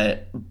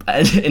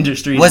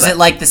industries. Was it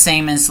like the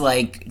same as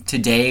like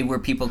today, where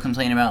people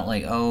complain about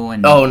like, no,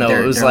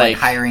 it was like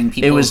hiring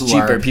people. It was who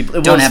cheaper.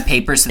 People don't have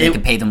papers, so they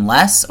could pay them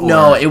less. Or?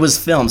 No, it was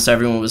film, so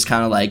everyone was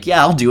kind of like,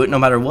 yeah, I'll do it no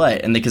matter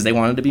what, and because they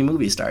wanted to be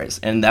movie stars,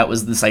 and that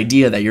was this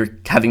idea that you're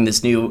having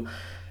this new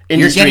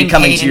industry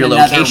coming to your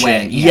location.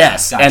 Yeah,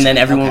 yes, gotcha. And then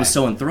everyone was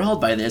so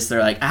enthralled by this, they're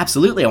like,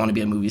 absolutely, I want to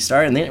be a movie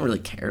star, and they didn't really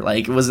care.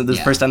 Like, it wasn't the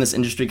first time this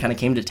industry kind of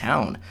came to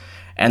town.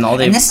 And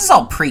this is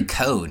all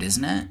pre-code,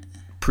 isn't it?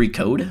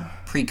 Pre-code?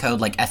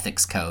 Pre-code, like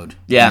ethics code.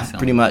 Yeah,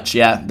 pretty much,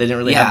 yeah. They didn't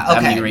really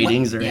have any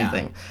ratings or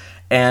anything.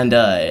 And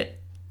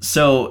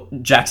so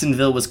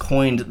Jacksonville was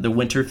coined the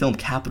winter film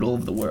capital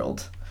of the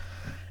world.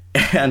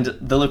 And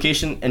the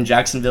location in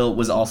Jacksonville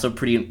was also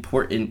pretty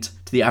important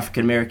to the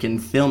African-American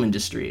film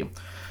industry,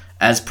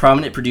 as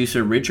prominent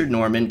producer Richard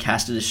Norman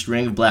casted a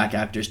string of black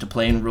actors to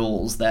play in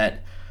roles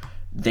that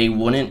they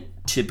wouldn't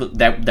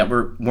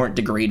weren't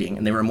degrading,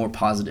 and they were more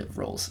positive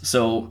roles.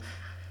 So,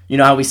 you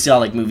know how we saw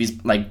like movies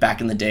like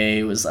back in the day,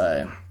 it was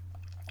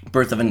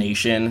Birth of a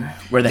Nation,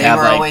 where they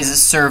were always a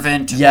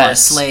servant or a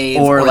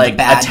slave or like the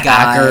bad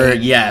attacker,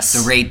 guy,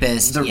 the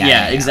rapist.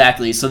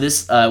 Exactly. So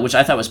this, which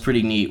I thought was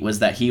pretty neat, was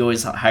that he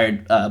always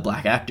hired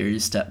black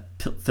actors to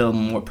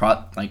film more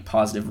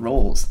positive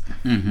roles,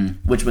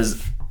 which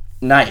was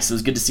nice. It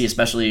was good to see,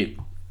 especially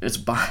it's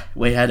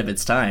way ahead of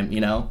its time,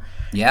 you know.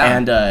 Yeah.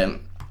 And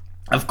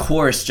of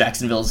course,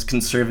 Jacksonville's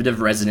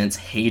conservative residents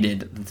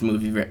hated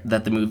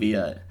that the movie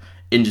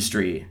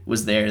industry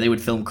was there. They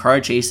would film car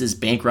chases,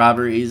 bank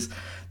robberies.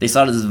 They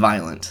saw it as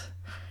violent.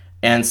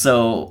 And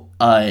so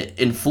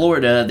in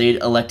Florida, they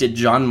elected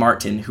John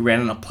Martin, who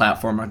ran on a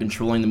platform on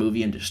controlling the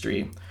movie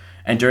industry.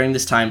 And during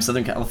this time,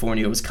 Southern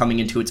California was coming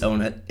into its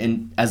own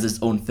as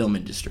its own film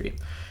industry.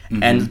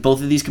 And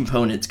both of these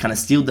components kind of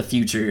sealed the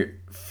future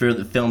for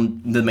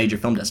the major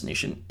film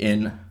destination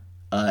in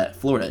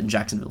Florida, in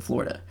Jacksonville,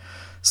 Florida.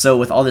 So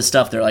with all this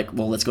stuff, they're like,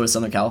 well, let's go to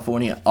Southern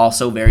California.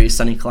 Also very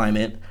sunny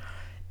climate.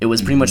 It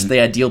was pretty much the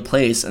ideal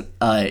place,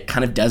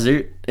 kind of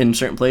desert in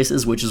certain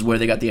places, which is where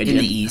they got the idea. In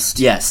the east.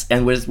 Yes,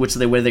 and where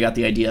they got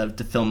the idea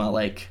to film out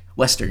like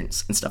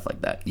westerns and stuff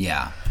like that.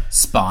 Yeah.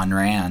 Spawn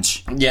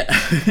Ranch. Yeah.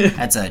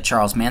 That's a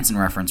Charles Manson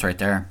reference right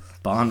there.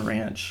 Spawn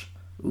Ranch.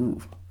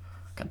 Ooh,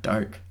 got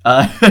dark.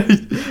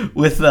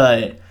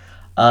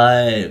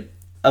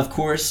 Of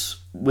course,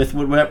 with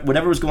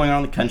whatever was going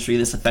on in the country,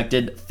 this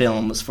affected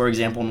films. For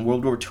example, in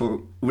World War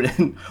II,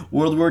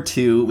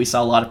 we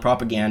saw a lot of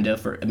propaganda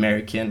for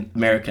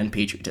American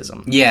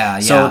patriotism. Yeah.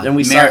 So then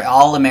we saw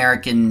all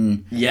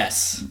American.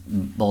 Yes.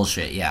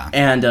 Bullshit. Yeah.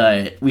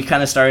 And we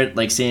kind of started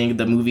like seeing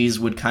the movies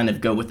would kind of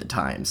go with the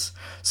times.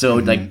 So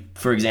like,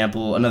 for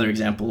example, another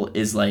example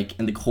is like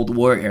in the Cold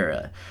War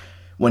era,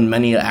 when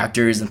many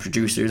actors and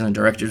producers and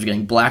directors were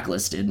getting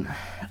blacklisted.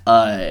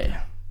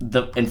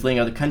 And fleeing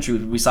out of the country,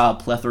 we saw a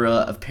plethora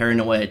of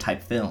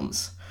paranoia-type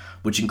films,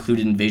 which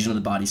included Invasion of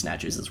the Body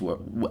Snatchers as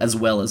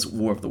well as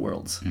War of the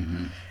Worlds.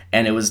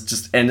 And it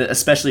was and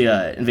especially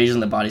Invasion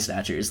of the Body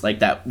Snatchers, like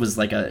that was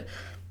like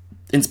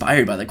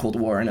inspired by the Cold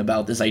War and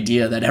about this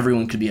idea that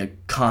everyone could be a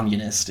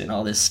communist and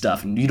all this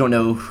stuff, and you don't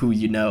know who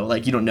you know,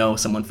 like you don't know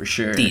someone for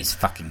sure. These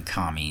fucking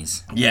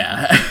commies.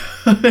 Yeah.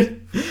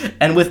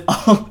 And with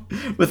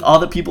all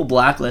the people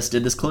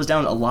blacklisted, this closed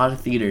down a lot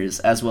of theaters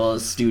as well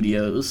as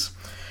studios.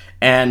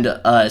 And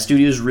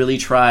studios really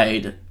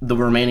tried, the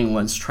remaining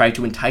ones, tried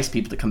to entice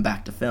people to come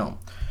back to film.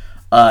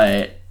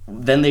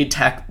 Then they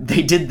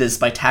did this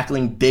by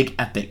tackling big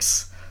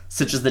epics,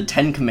 such as the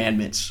Ten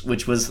Commandments,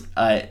 which was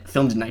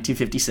filmed in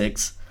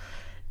 1956.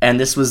 And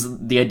this was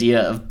the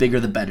idea of bigger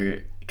the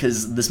better,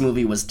 because this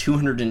movie was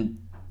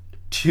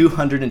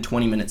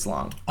 220 minutes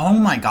long. Oh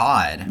my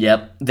god.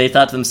 Yep. They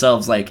thought to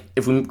themselves, like,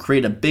 if we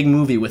create a big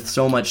movie with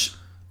so much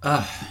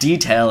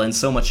detail and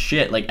so much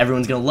shit, like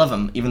everyone's gonna love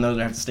them, even though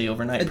they have to stay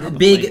overnight.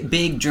 Probably.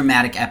 Big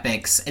dramatic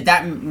epics.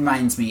 That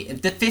reminds me,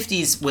 the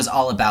 50s was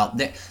all about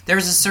there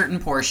was a certain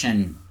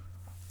portion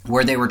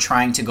where they were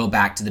trying to go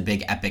back to the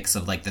big epics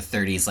of like the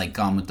 30s, like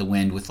Gone with the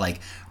Wind with like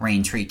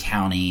Raintree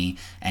County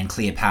and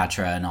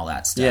Cleopatra and all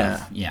that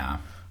stuff. Yeah.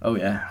 Oh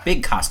yeah.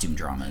 Big costume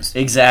dramas.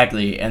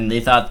 Exactly, and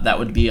they thought that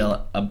would be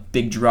a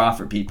big draw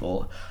for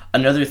people.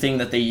 Another thing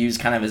that they use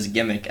kind of as a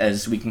gimmick,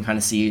 as we can kind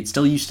of see, it's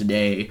still used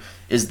today,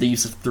 is the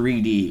use of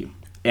 3D.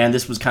 And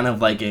this was kind of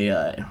like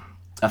a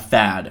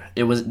fad.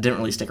 It didn't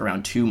really stick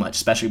around too much,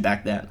 especially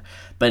back then.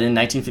 But in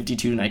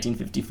 1952 to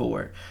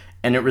 1954,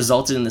 and it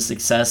resulted in the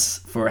success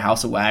for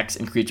House of Wax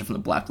and Creature from the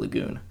Black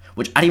Lagoon,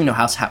 which I didn't even know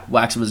House of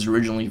Wax was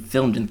originally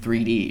filmed in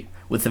 3D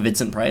with the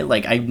Vincent Price.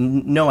 Like, I had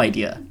no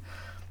idea.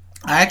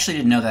 I actually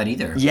didn't know that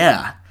either.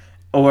 Yeah.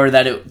 Or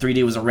that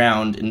 3D was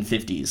around in the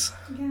 50s.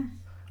 Yeah.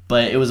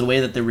 but it was a way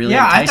that they really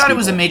I thought people. It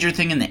was a major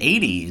thing in the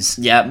 80s.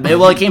 Yeah,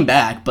 well, it came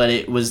back, but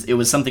it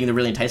was something that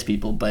really enticed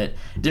people, but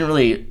it didn't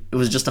really. It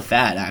was just a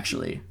fad,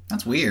 actually.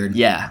 That's weird.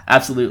 Yeah,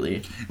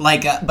 absolutely.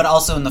 Like, but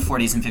also in the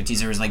 40s and 50s,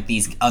 there was like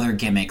these other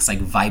gimmicks, like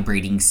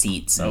vibrating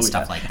seats and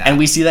stuff like that. And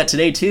we see that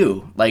today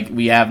too. Like,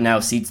 we have now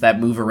seats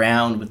that move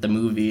around with the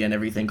movie and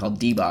everything called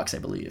D-Box, I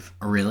believe.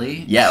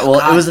 Really? Yeah.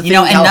 Well, it was a thing.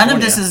 And none of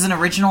this is an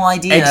original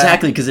idea.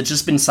 Exactly, because it's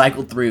just been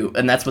cycled through,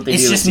 and that's what they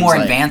do. It's just more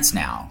advanced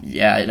now.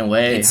 Yeah, in a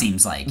way. It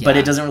seems like. Yeah. But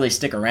it doesn't really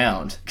stick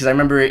around. Because I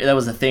remember that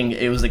was a thing.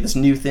 It was like this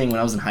new thing when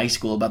I was in high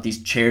school about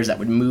these chairs that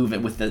would move it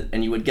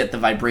and you would get the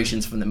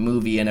vibrations from the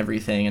movie and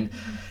everything. And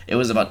it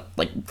was about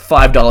like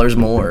 $5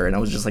 more. And I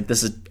was just like,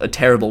 this is a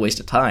terrible waste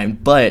of time.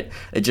 But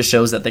it just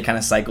shows that they kind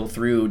of cycle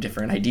through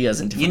different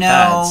ideas and different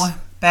fads.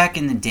 Back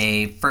in the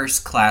day,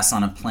 first class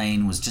on a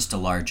plane was just a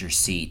larger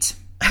seat.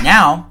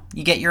 Now,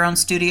 you get your own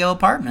studio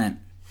apartment.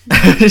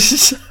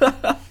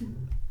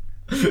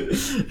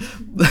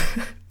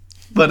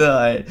 But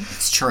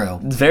it's true.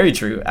 Very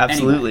true.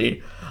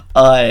 Absolutely.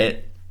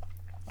 Anyway.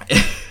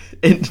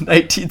 In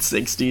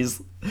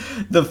 1960s,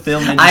 the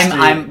film industry.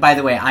 I'm by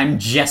the way, I'm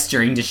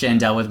gesturing to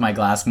Chandel with my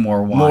glass.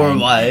 More wine. More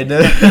wine.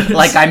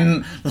 like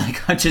I'm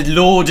a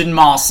lord and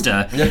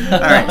master. All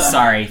right,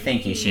 sorry.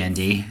 Thank you,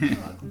 Shandy.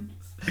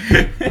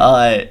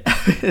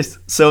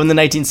 So in the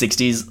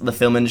 1960s, the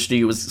film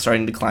industry was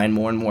starting to decline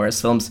more and more as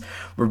films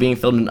were being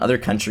filmed in other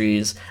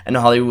countries, and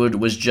Hollywood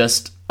was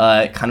just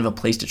kind of a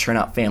place to churn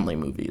out family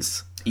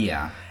movies.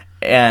 Yeah.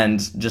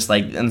 And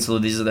so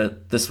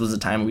this was a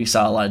time we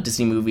saw a lot of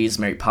Disney movies,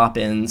 Mary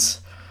Poppins.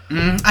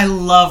 I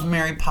love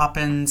Mary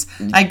Poppins.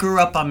 I grew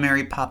up on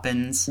Mary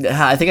Poppins.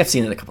 I think I've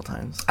seen it a couple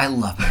times. I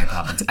love Mary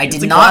Poppins. I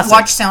did not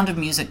watch Sound of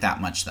Music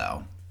that much,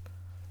 though.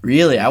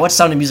 Really? I watched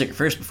Sound of Music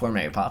first before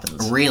Mary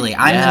Poppins. Really?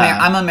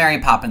 I'm a Mary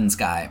Poppins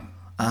guy.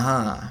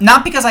 Uh-huh.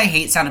 Not because I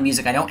hate Sound of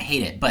Music. I don't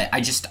hate it, but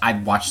I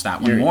watched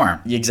that one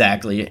more.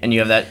 Exactly. And you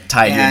have that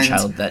tie to your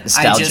child, that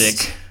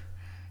nostalgic.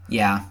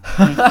 Yeah.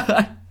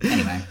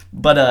 Anyway.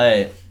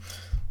 But,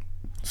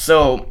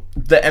 so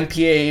the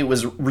MPA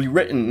was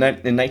rewritten in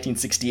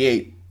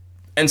 1968.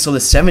 And so the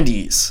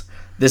 70s,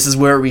 this is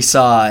where we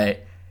saw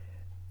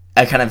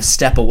a kind of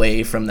step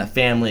away from the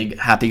family,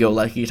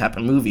 happy-go-lucky type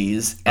of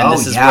movies. And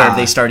this is where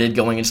they started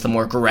going into the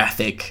more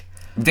graphic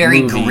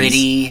very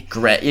movies.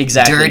 Gritty.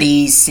 Exactly.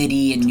 Dirty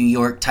city in New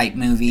York type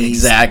movies.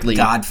 Exactly.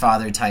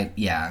 Godfather type,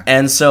 yeah.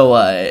 And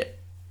so,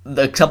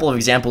 the couple of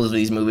examples of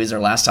these movies are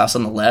Last House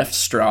on the Left,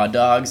 Straw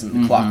Dogs,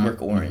 and Clockwork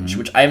Orange,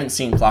 which I haven't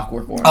seen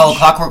Clockwork Orange. Oh,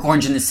 Clockwork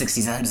Orange in the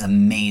 60s, that is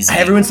amazing.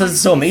 Everyone says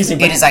it's so amazing.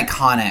 But it is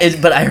iconic.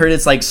 But I heard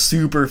it's like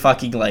super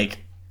fucking like,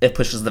 it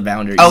pushes the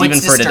boundaries. Oh, even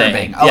it's for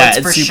disturbing. Today. Oh, yeah,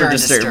 it's for super sure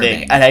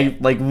disturbing. And I,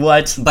 like,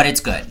 what? But it's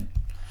good.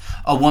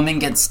 A woman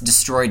gets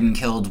destroyed and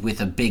killed with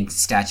a big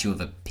statue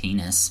of a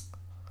penis.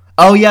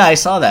 Oh, yeah, I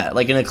saw that,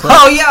 like in a clip.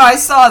 Oh, yeah, I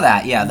saw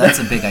that. Yeah, that's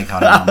a big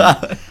iconic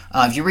moment.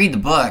 If you read the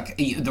book,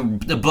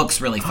 the book's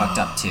really fucked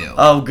up, too.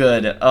 Oh,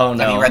 good. Oh,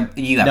 no. Have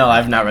you read No,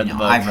 I've not read the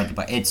book. I've read the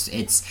book.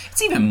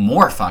 It's even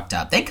more fucked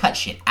up. They cut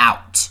shit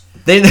out.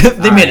 They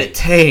made it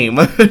tame.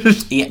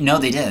 Yeah, no,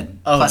 they did.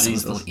 Oh, Plus,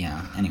 Jesus.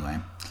 Anyway.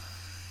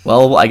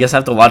 Well, I guess I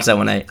have to watch that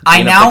when I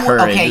now,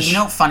 okay, you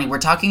know, funny, we're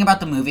talking about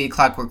the movie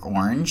Clockwork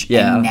Orange,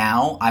 and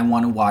now I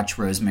want to watch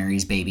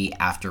Rosemary's Baby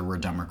after we're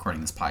done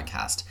recording this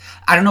podcast.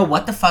 I don't know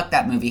what the fuck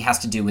that movie has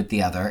to do with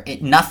the other.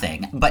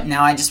 Nothing, but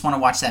now I just want to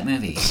watch that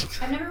movie.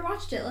 I've never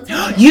watched it. Let's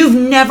watch it. You've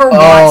never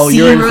watched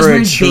you're in for a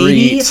Rosemary's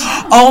Baby? treat.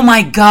 Oh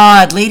my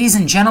god, ladies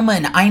and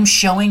gentlemen, I'm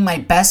showing my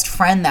best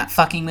friend that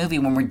fucking movie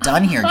when we're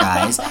done here,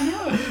 guys.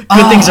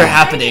 Good things are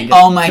happening.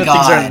 Oh my Good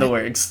god. things are in the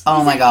works.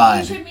 Oh my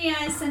god. You showed me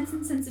Sense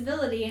and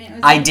Sensibility, and it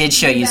was. I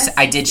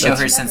did show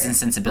her Sense and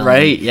Sensibility.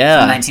 Right,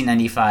 yeah. From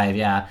 1995,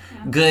 yeah.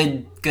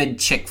 Good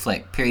chick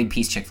flick, period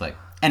piece chick flick.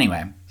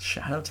 Anyway.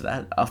 Shout out to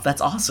that. Oh,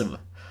 that's awesome.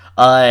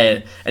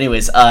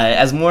 Anyways,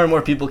 as more and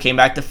more people came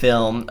back to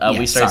film,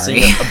 we started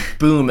seeing a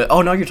boom.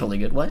 Oh, no, you're totally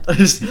good. What?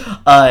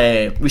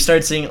 We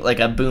started seeing like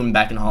a boom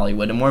back in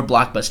Hollywood, and more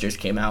blockbusters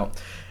came out.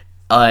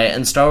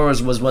 And Star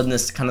Wars was one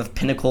this kind of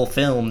pinnacle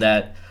film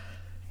that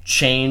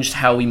changed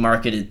how we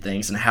marketed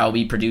things and how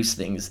we produced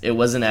things. It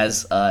wasn't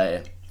as...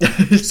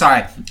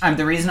 Sorry,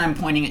 the reason I'm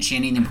pointing at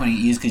Shandy and I'm pointing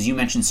at you is because you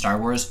mentioned Star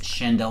Wars.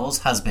 Chandel's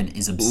husband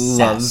is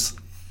obsessed.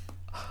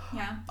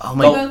 Yeah. Oh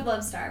my. We both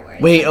love Star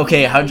Wars. Wait,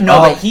 okay, how'd you... No,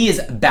 but he is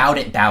about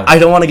it. I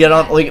don't want to get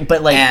on...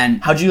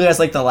 And how'd you guys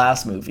like the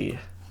last movie?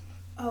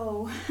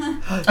 Oh.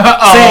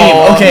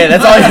 Same. Okay,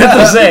 that's all I have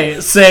to say.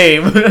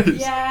 Same.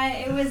 Yeah,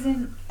 it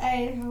wasn't...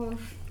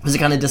 Was it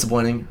kind of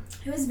disappointing?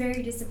 It was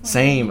very disappointing.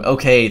 Same.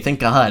 Okay, thank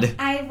God.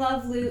 I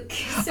love Luke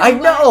so I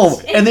know!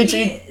 much. And then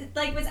he,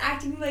 was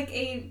acting like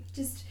a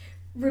just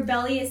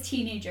rebellious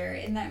teenager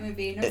in that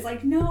movie. And I was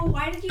like, no,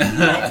 why did you do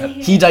that to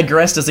him? He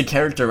digressed as a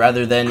character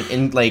rather than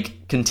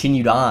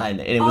continued on.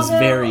 And it was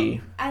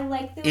very... I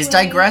like the Is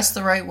digress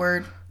the right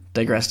word?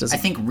 Digressed as I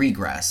think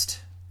regressed.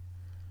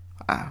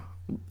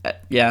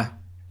 Yeah.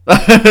 Okay,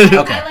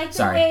 I like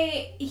the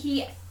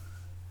way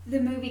the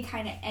movie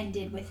kind of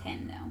ended with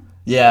him, though.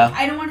 Yeah.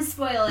 I don't want to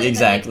spoil it.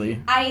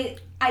 Exactly. I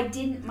I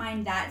didn't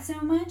mind that so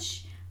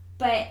much,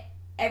 but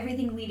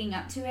everything leading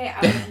up to it,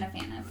 I wasn't a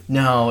fan of.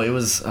 No, it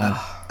was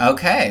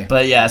okay.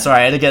 But yeah, sorry,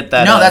 I had to get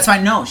that. No, that's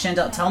fine. No,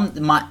 Chantel, tell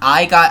them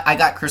I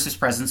got Christmas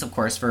presents, of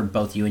course, for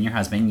both you and your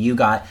husband. You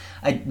got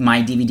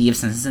my DVD of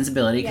Sense and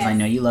Sensibility because I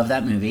know you love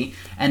that movie,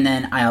 and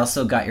then I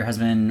also got your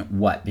husband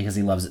what because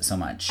he loves it so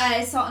much.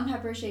 Salt and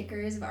pepper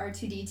shakers of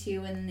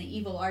R2D2 and the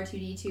evil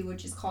R2D2,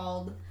 which is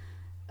called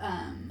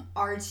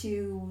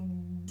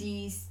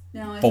R2D.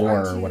 No, it's 4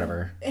 R2, or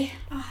whatever. I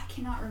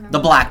cannot remember. The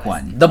black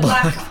one. The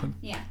black one.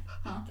 Yeah.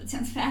 Oh, that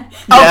sounds bad. Okay,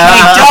 don't.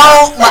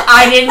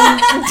 I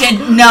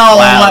didn't know.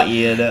 Wow,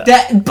 Ian.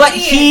 But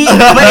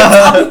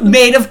it's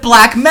made of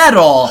black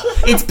metal.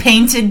 It's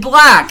painted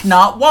black,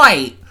 not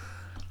white.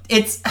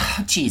 It's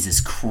Jesus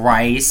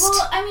Christ.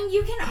 Well, I mean,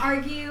 you can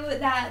argue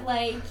that,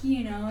 like,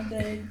 you know,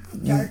 the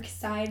dark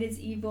side is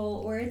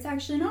evil, or it's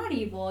actually not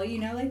evil. You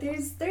know, like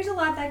there's a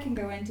lot that can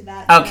go into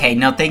that. Okay,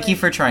 no, thank you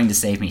for trying to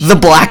save me. The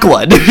black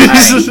one. All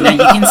right, now you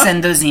can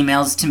send those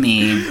emails to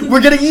me. We're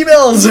getting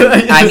emails.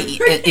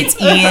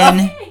 It's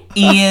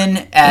Ian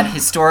at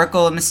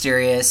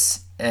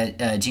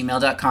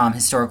historicalmysterious@gmail.com.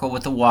 Historical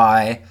with a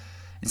Y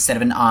instead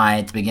of an I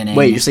at the beginning.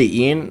 Wait, you say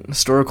Ian?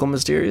 Historical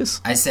Mysterious?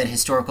 I said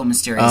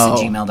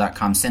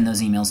historicalmysterious@gmail.com. Send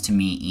those emails to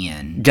me,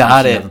 Ian.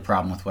 Got if it. You have a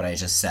problem with what I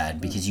just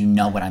said because you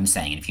know what I'm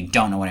saying. And if you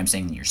don't know what I'm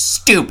saying, then you're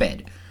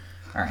stupid.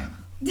 All right.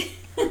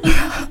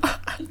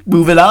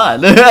 Moving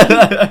on.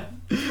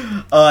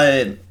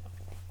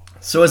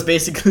 So it's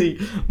basically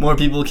more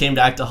people came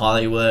back to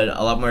Hollywood.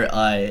 A lot more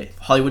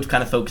Hollywood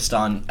kind of focused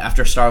on,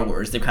 after Star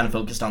Wars, they kind of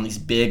focused on these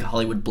big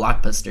Hollywood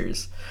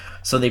blockbusters.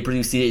 So they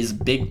produce these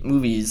big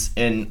movies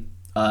in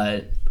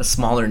a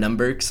smaller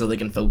number so they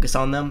can focus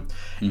on them.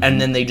 Mm-hmm. And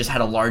then they just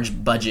had a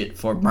large budget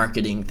for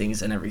marketing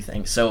things and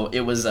everything. So it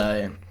was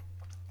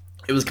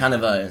kind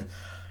of a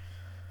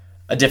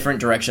different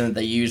direction that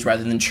they used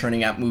rather than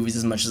churning out movies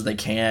as much as they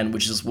can,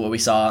 which is what we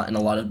saw in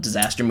a lot of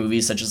disaster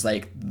movies, such as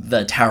like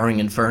the Towering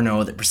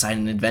Inferno, the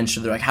Poseidon Adventure.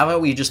 They're like, how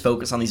about we just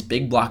focus on these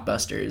big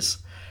blockbusters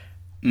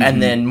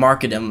and then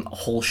market them a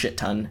whole shit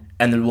ton,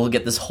 and then we'll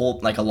get this whole,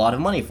 like, a lot of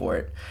money for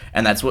it.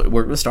 And that's what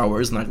worked with Star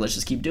Wars, and like, let's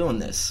just keep doing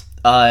this.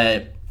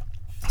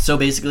 So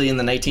basically in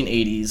the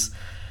 1980s,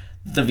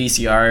 the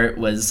VCR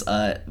was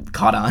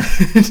caught on,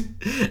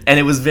 and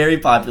it was very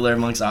popular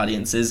amongst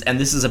audiences. And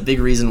this is a big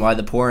reason why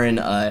the porn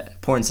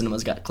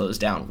cinemas got closed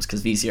down, was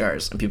because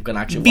VCRs, and people can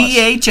actually watch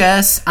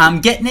VHS.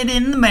 I'm getting it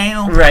in the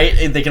mail.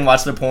 Right, they can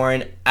watch their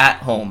porn at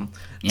home.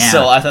 Yeah.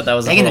 So I thought that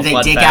was a little fun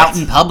fact. They dig out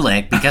in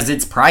public because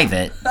it's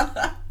private.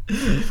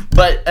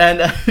 But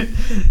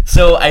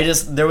so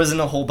there wasn't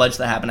a whole bunch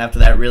that happened after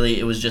that. Really,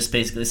 it was just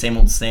basically same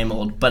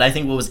old. But I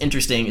think what was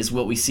interesting is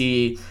what we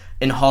see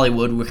in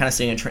Hollywood. We're kind of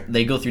seeing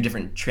they go through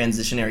different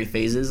transitionary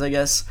phases, I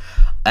guess.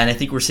 And I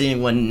think we're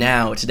seeing one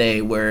now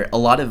today where a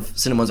lot of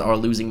cinemas are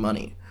losing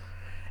money,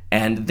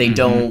 and they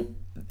don't.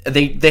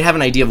 They have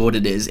an idea of what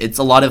it is. It's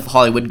a lot of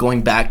Hollywood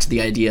going back to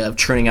the idea of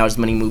churning out as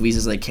many movies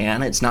as they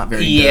can. It's not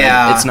very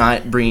good. It's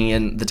not bringing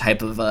in the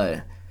type of...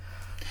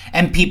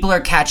 And people are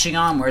catching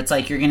on where it's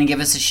like, you're going to give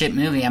us a shit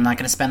movie, I'm not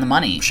going to spend the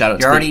money. Shout out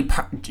You're already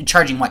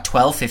charging, what,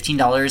 $12,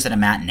 $15 at a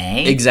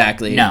matinee?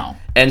 Exactly. No.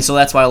 And so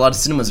that's why a lot of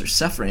cinemas are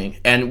suffering.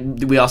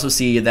 And we also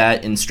see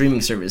that in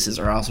streaming services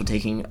are also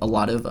taking a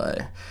lot of...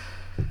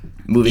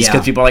 movies,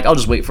 because people are like, I'll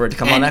just wait for it to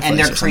come on Netflix. And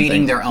they're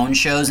creating their own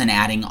shows and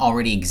adding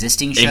already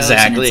existing shows.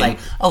 Exactly. And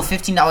it's like,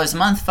 $15 a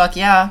month, fuck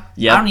yeah.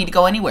 Yep. I don't need to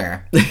go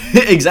anywhere.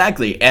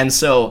 Exactly. And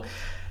so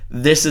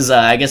this is,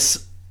 I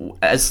guess,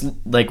 as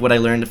like what I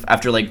learned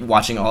after like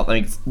watching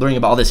learning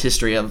about all this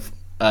history of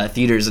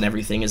theaters and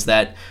everything, is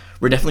that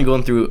we're definitely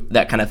going through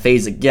that kind of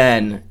phase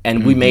again,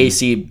 and we may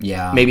see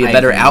maybe a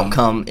better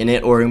outcome in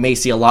it, or we may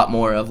see a lot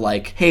more of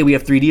like, hey, we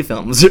have 3D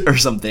films or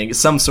something,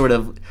 some sort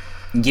of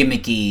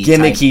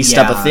gimmicky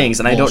stuff of things,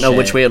 and bullshit. I don't know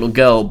which way it'll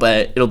go,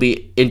 but it'll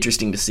be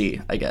interesting to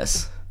see, I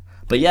guess.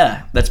 But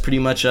yeah, that's pretty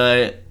much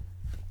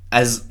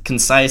as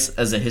concise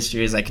as a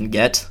history as I can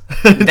get.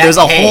 There's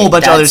a whole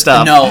bunch of other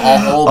stuff. No, a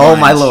whole bunch. Oh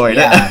my lord.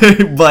 Yeah.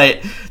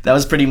 But that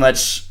was pretty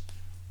much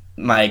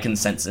my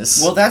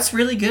consensus. Well, that's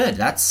really good.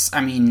 That's,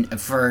 I mean,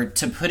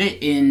 to put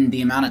it in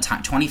the amount of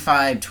time,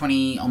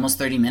 20, almost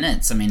 30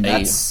 minutes, I mean,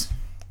 that's...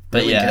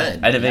 But really yeah,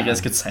 good. I didn't make it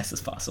as concise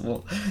as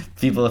possible.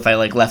 People, if I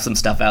like left some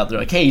stuff out, they're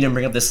like, "Hey, you didn't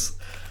bring up this."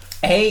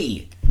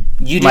 Hey,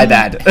 you didn't. My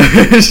bad.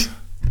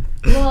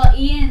 Well,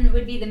 Ian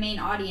would be the main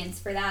audience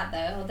for that,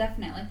 though. He'll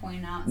definitely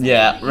point out.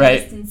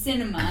 Right. In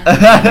cinema.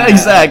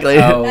 Exactly.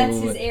 Oh. That's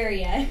his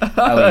area.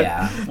 Oh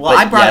yeah. Well,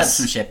 I brought up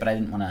some shit, but I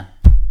didn't want to,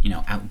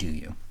 outdo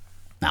you.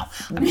 No.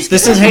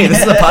 This is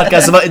a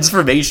podcast about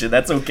information.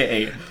 That's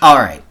okay. All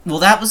right. Well,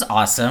 that was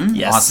awesome.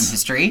 Yes. Awesome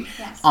history.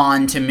 Yes.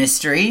 On to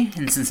mystery.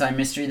 And since I'm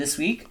mystery this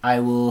week, I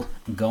will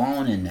go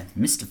on and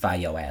mystify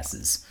your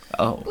asses.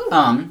 Oh.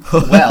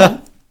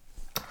 Well,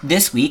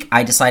 this week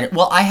I decided...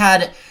 Well, I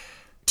had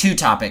two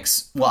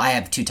topics. Well, I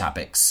have two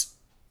topics.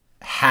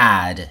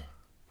 Had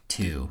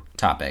two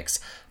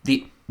topics.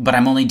 But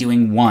I'm only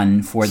doing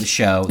one for the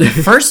show. The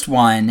first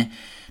one,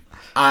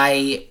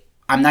 I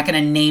I'm not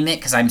going to name it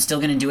because I'm still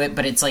going to do it,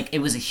 but it's like, it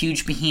was a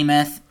huge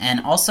behemoth,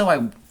 and also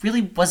I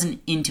really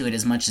wasn't into it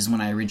as much as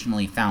when I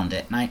originally found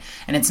it. And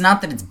it's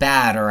not that it's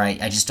bad or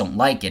I just don't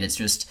like it, it's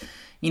just,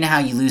 you know how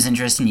you lose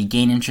interest and you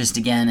gain interest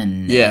again,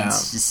 and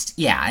it's just,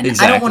 and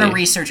exactly. I don't want to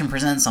research and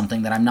present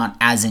something that I'm not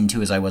as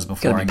into as I was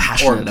before, be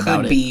passionate or about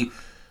could it. be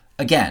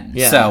again.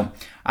 Yeah. So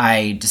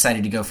I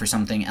decided to go for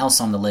something else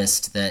on the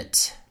list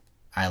that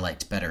I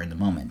liked better in the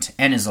moment,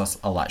 and is also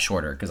a lot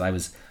shorter because I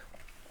was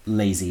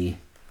lazy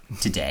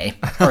today,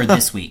 or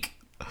this week.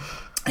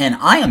 And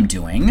I am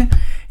doing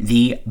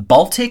the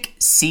Baltic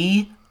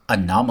Sea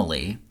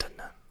Anomaly.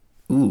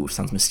 Ooh,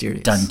 sounds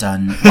mysterious. Dun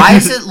dun. Why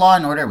is it Law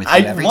and Order with you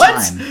every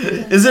time?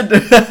 Is it?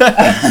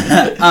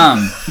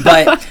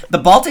 But the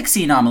Baltic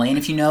Sea Anomaly, and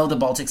if you know the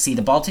Baltic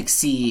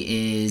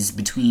Sea is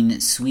between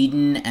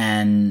Sweden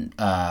and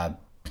a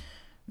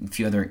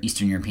few other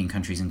Eastern European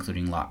countries,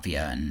 including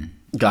Latvia and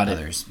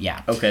others.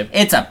 Yeah. Okay.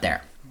 It's up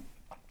there.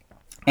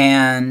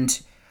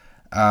 And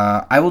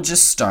I will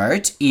just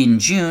start. In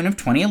June of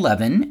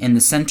 2011, in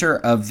the center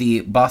of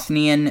the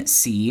Bothnian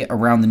Sea,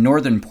 around the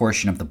northern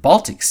portion of the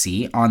Baltic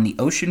Sea, on the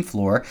ocean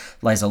floor,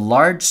 lies a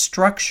large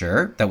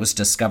structure that was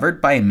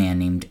discovered by a man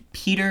named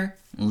Peter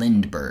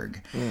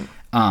Lindberg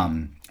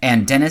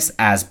and Dennis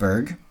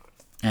Asberg.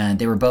 And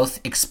they were both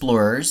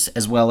explorers,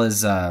 as well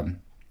as, I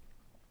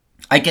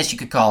guess you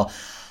could call...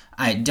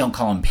 I don't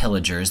call them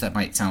pillagers. That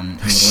might sound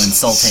a little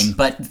insulting,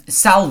 but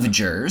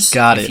salvagers,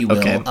 if you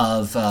will,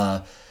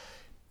 of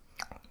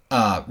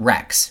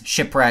wrecks,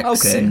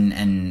 shipwrecks,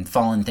 and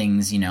fallen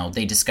things. You know,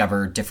 they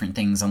discover different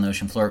things on the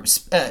ocean floor.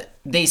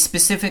 They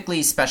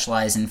specifically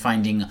specialize in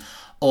finding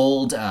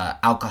old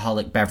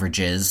alcoholic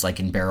beverages, like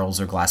in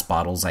barrels or glass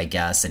bottles, I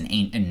guess,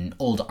 and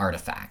old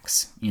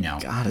artifacts, you know.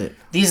 Got it.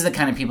 These are the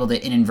kind of people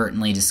that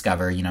inadvertently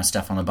discover, you know,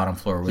 stuff on the bottom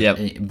floor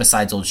with,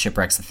 besides old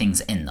shipwrecks, the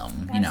things in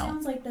them, you know. That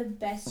sounds like the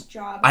best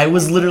job. I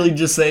was literally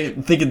just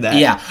thinking that.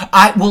 Yeah.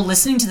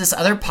 Listening to this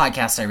other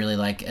podcast I really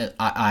like,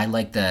 I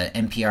like the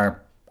NPR,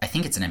 I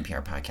think it's an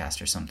NPR podcast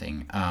or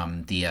something,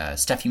 the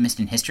Stuff You Missed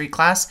in History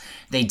class.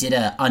 They did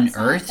a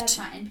Unearthed. That's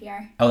not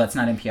NPR. Oh, that's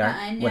not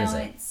NPR? No, what is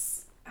it?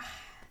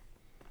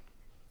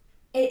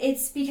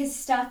 It's because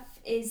stuff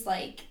is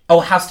like... Oh,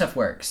 How Stuff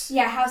Works.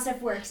 Yeah, How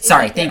Stuff Works.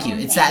 Sorry, like thank you.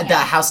 It's the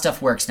How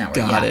Stuff Works network.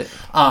 Got it.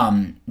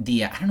 I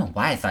don't know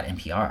why I thought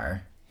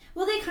NPR.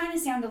 Well, they kind of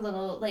sound a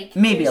little like...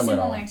 Maybe a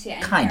little. Similar to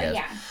NPR, kind of.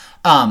 Yeah.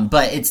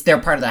 But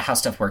they're part of the How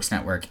Stuff Works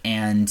network,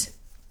 and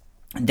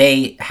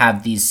they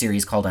have these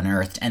series called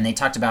Unearthed, and they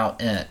talked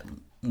about...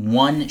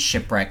 one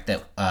shipwreck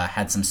that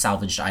had some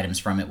salvaged items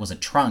from it was a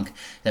trunk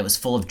that was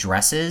full of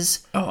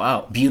dresses. Oh,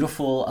 wow.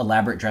 Beautiful,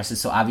 elaborate dresses.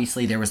 So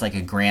obviously there was like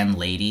a grand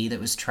lady that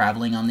was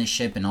traveling on this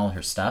ship and all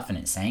her stuff, and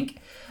it sank.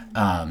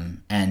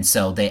 And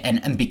so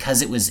and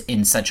because it was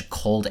in such a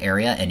cold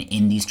area and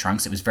in these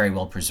trunks, it was very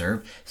well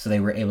preserved. So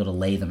they were able to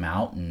lay them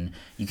out, and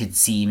you could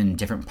see even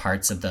different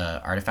parts of the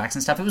artifacts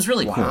and stuff. It was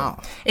really cool.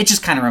 It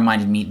just kind of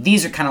reminded me,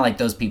 these are kind of like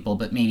those people,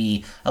 but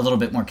maybe a little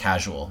bit more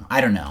casual.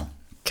 I don't know.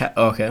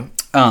 Okay.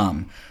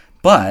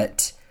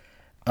 But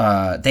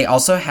they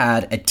also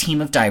had a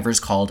team of divers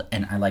called,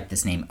 and I like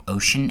this name,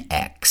 Ocean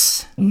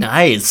X.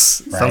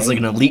 Nice. Right? Sounds like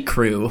an elite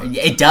crew.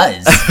 It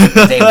does.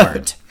 They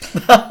weren't.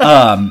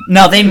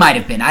 No, they might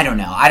have been. I don't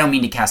know. I don't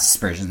mean to cast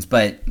aspersions,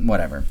 but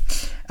whatever.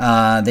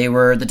 They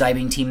were the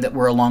diving team that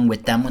were along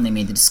with them when they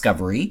made the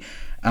discovery.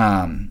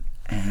 And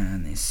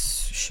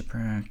these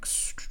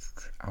shipwrecks,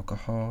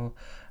 alcohol...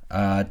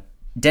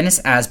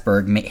 Dennis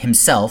Asberg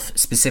himself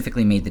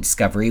specifically made the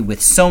discovery with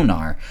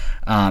sonar,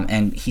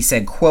 and he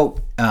said,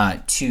 quote,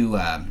 to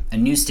a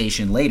news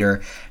station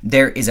later,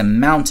 "There is a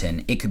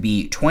mountain. It could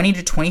be 20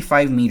 to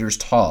 25 meters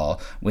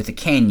tall with a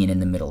canyon in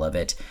the middle of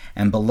it,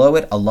 and below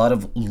it a lot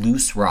of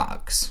loose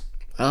rocks."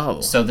 Oh.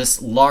 So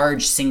this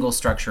large single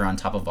structure on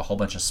top of a whole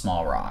bunch of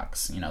small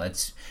rocks. You know,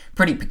 that's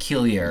pretty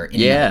peculiar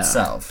in and of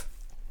itself.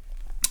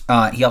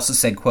 He also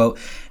said, quote,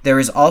 "There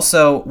is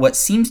also what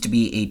seems to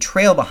be a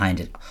trail behind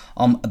it,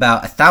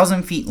 about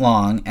 1,000 feet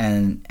long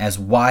and as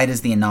wide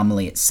as the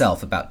anomaly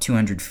itself, about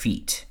 200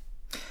 feet.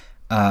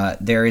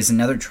 There is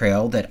another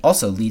trail that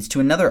also leads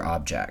to another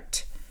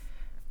object."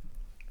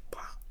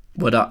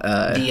 What?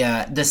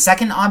 The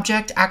second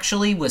object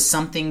actually was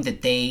something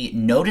that they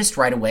noticed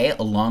right away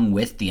along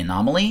with the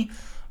anomaly,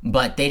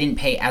 but they didn't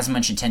pay as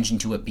much attention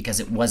to it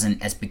because it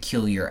wasn't as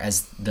peculiar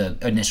as the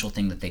initial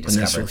thing that they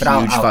discovered. But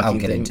I'll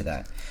get into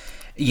that.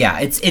 Yeah,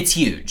 it's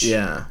huge.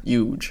 Yeah,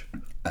 huge.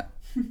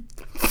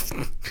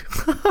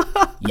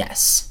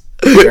 Yes,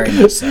 very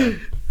much so.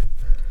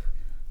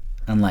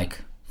 Unlike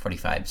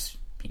 45's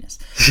penis.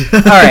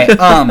 All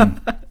right.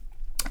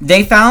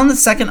 They found the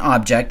second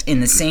object in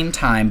the same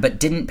time, but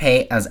didn't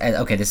pay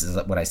okay, this is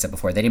what I said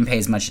before. They didn't pay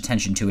as much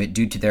attention to it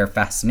due to their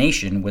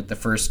fascination with the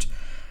first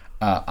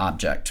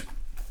object.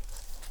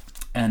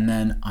 And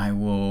then I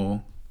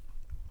will...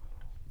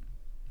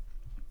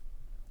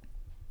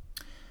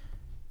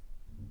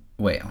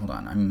 Wait, hold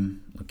on.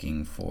 I'm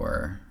looking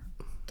for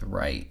the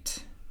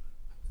right...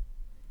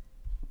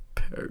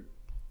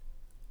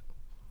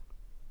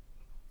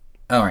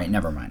 All right,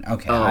 never mind.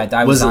 Okay,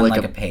 I was on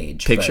like a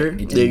page. Picture?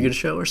 Did you get a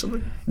show or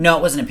something? No,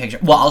 it wasn't a picture.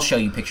 Well, I'll show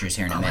you pictures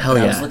here in a minute. Hell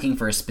yeah. I was looking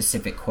for a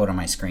specific quote on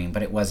my screen,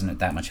 but it wasn't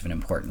that much of an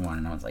important one,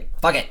 and I was like,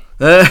 fuck it.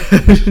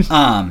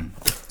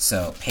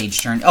 So,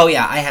 page turn. Oh,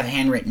 yeah, I have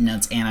handwritten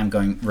notes, and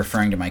I'm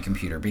referring to my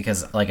computer,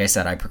 because, like I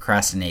said, I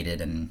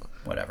procrastinated and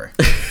whatever.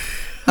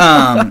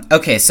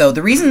 Okay, so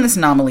the reason this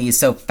anomaly is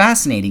so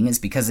fascinating is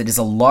because it is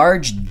a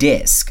large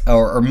disc,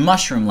 or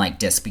mushroom-like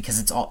disc, because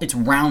it's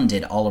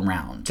rounded all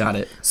around. Got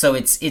it. So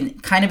it's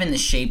kind of in the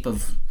shape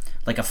of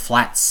like a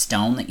flat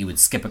stone that you would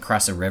skip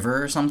across a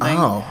river or something.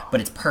 Oh.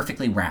 But it's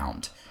perfectly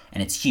round,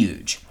 and it's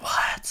huge.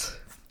 What?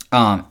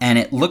 And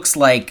it looks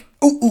like...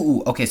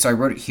 Okay, so I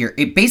wrote it here.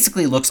 It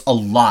basically looks a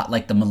lot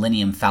like the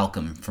Millennium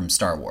Falcon from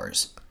Star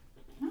Wars.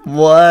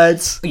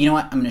 What? You know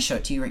what? I'm going to show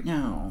it to you right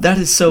now. That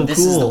is so cool. This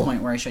is the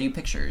point where I show you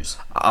pictures.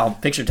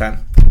 Picture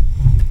time.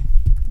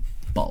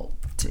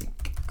 Baltic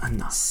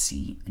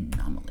Sea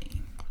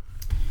anomaly.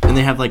 And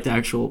they have like the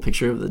actual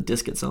picture of the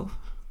disc itself.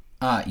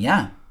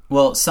 Yeah.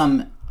 Well,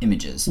 some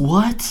images.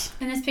 What?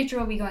 And this picture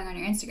will be going on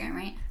your Instagram,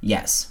 right?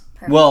 Yes.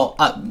 Perfect. Well,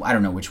 I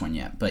don't know which one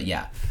yet, but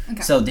yeah.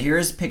 Okay. So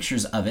here's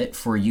pictures of it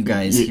for you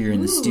guys here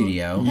in the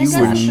studio. That does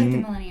look like the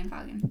Millennium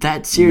Falcon.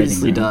 That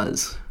seriously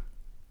does.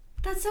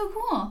 That's so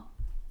cool.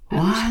 What?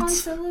 I wish Han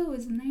Solo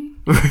was in there.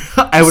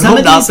 I would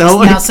hope not,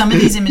 though. Now, some of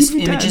these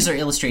images are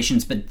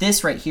illustrations, but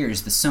this right here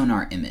is the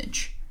sonar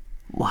image.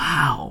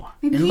 Wow.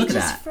 Maybe And look he's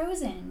at just that.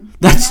 frozen.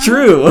 That's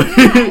true.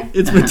 Yeah.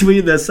 It's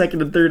between the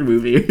second and third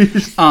movie.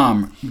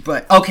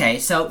 But okay,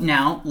 so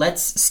now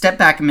let's step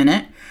back a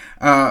minute.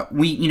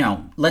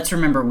 Let's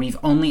remember we've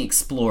only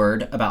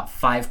explored about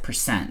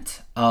 5%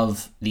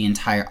 of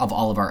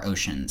all of our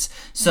oceans.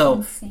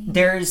 So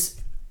there's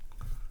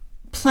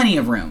plenty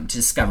of room to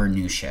discover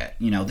new shit.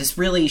 This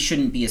really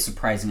shouldn't be as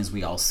surprising as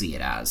we all see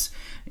it as.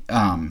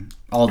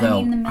 Although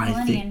I mean, the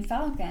Millennium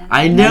Falcon.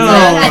 I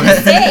know.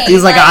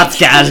 He's like, it's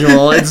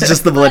casual. It's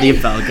just the Millennium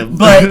Falcon.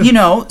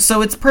 But,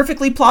 so it's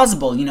perfectly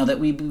plausible, that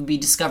we would be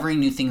discovering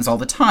new things all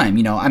the time.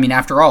 I mean,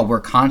 after all, we're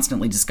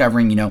constantly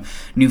discovering,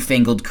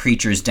 newfangled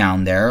creatures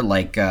down there,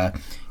 like,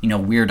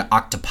 weird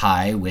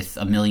octopi with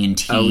a million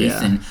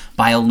teeth and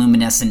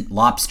bioluminescent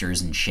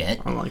lobsters and shit.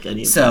 I don't like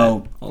any of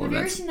that. Have you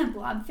ever seen the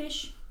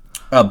blobfish?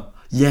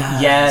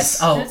 Yes.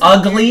 Oh,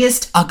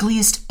 ugliest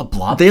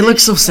blobfish. They look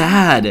so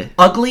sad.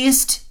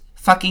 Ugliest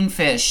fucking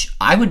fish.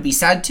 I would be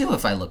sad too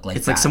if I looked like that.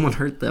 It's like someone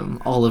hurt them.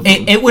 All of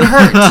them. It would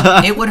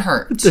hurt. It would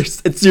hurt. You're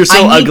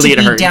so ugly. It hurts.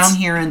 I need to be down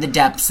here in the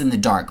depths in the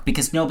dark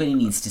because nobody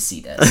needs to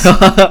see this.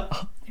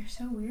 They're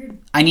so weird.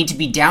 I need to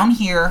be down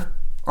here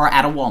or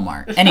at a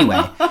Walmart.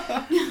 Anyway.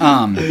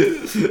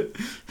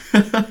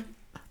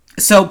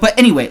 But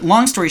anyway,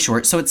 long story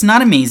short, so it's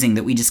not amazing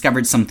that we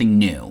discovered something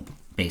new.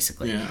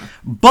 Basically. Yeah.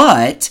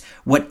 But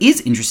what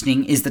is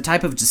interesting is the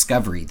type of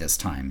discovery this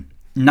time.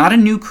 Not a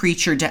new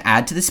creature to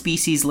add to the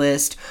species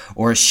list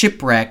or a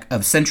shipwreck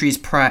of centuries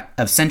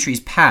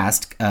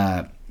past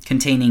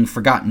containing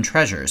forgotten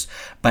treasures,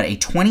 but a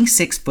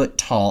 26-foot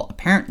tall,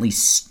 apparently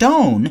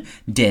stone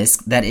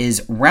disc that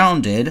is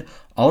rounded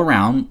all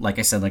around, like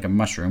I said, like a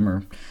mushroom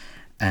or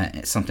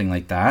something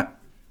like that,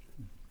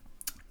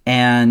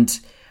 and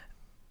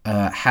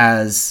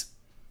has...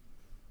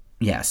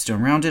 Yeah, still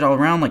rounded all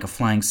around like a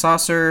flying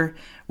saucer,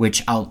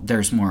 which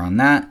there's more on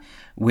that,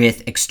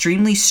 with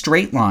extremely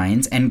straight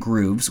lines and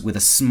grooves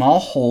with small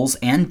holes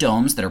and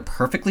domes that are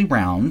perfectly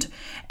round,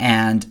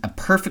 and a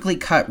perfectly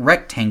cut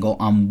rectangle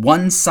on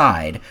one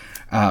side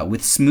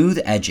with smooth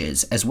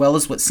edges, as well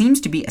as what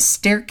seems to be a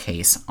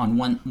staircase on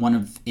one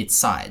of its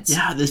sides.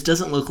 Yeah, this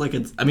doesn't look like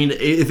it's... I mean,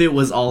 if it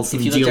was all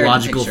some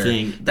geological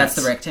thing... That's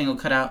the rectangle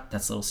cut out.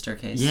 That's the little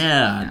staircase.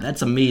 Yeah,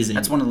 that's amazing.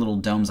 That's one of the little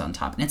domes on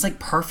top. And it's like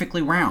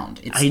perfectly round.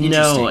 It's I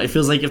know. It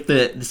feels like if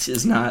this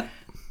is not...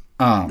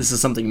 this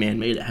is something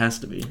man-made, it has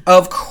to be.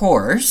 Of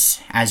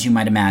course, as you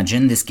might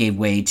imagine, this gave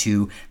way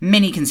to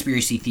many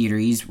conspiracy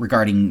theories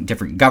regarding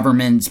different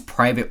governments,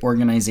 private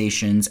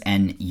organizations,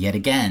 and yet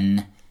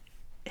again...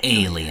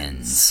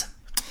 aliens.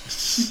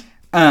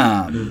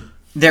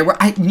 There were,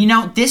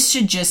 this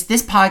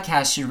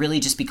podcast should really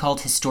just be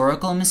called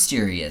Historical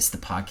Mysterious, the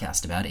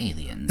podcast about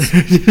aliens.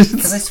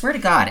 Because I swear to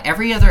God,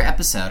 every other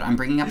episode I'm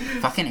bringing up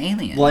fucking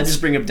aliens. Well, I just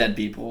bring up dead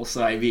people,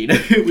 so I mean,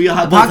 we all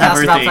have a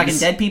podcast about fucking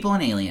dead people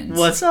and aliens.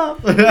 What's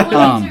up? When things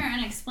are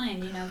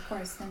unexplained, of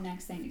course, the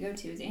next thing to go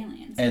to is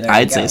aliens.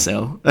 I'd say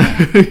so.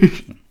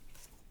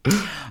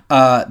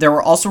 There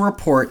were also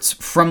reports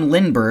from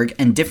Lindbergh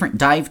and different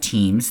dive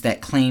teams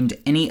that claimed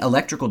any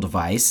electrical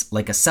device,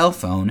 like a cell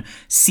phone,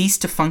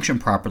 ceased to function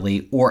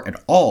properly or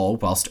at all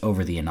whilst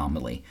over the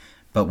anomaly.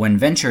 But when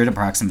ventured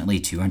approximately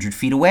 200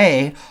 feet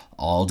away,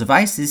 all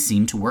devices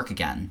seemed to work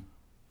again.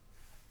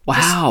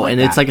 Wow,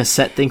 and it's like a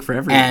set thing for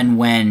everyone. And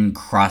when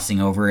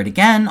crossing over it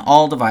again,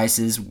 all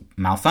devices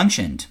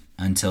malfunctioned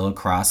until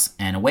across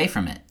and away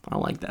from it. I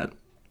don't like that.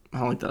 I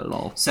don't like that at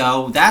all.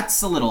 So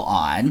that's a little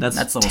odd. That's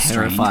a little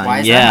terrifying. Strange. Why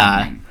is that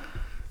happening?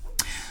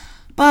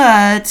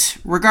 But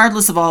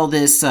regardless of all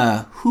this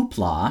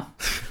hoopla,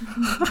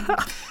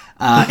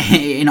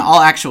 In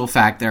all actual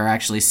fact, there are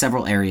actually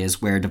several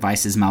areas where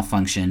devices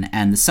malfunction,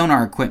 and the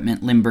sonar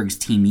equipment Lindbergh's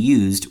team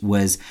used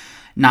was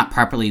not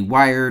properly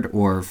wired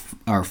or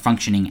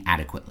functioning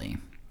adequately.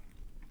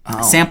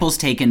 Samples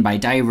taken by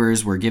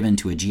divers were given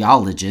to a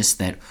geologist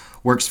that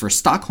works for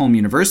Stockholm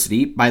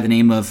University by the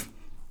name of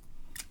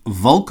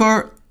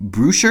Volker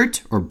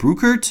Bruchert, or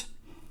Bruchert.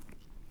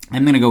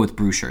 I'm going to go with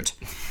Bruchert.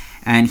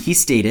 And he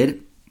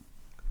stated,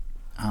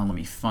 let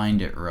me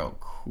find it real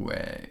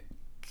quick.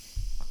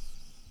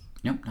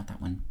 Nope, not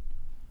that one.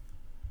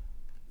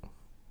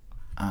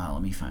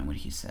 Let me find what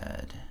he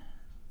said.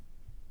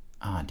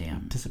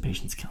 Damn.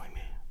 Anticipation's killing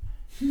me.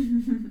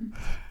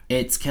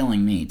 It's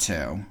killing me,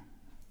 too.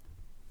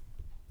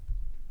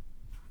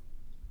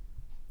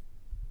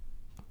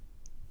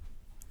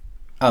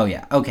 Oh,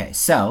 yeah. Okay,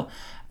 so,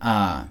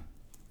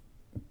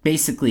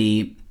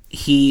 basically,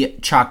 he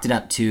chalked it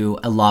up to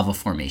a lava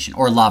formation,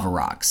 or lava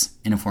rocks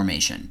in a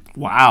formation.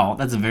 Wow,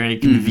 that's a very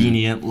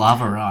convenient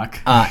lava rock.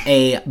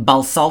 A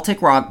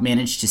basaltic rock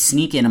managed to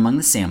sneak in among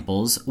the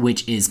samples,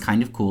 which is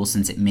kind of cool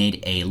since it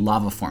made a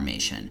lava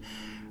formation.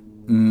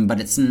 But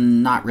it's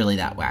not really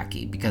that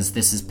wacky, because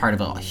this is part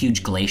of a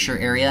huge glacier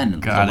area in the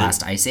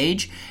last ice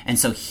age. And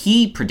so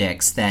he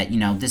predicts that,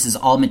 this is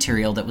all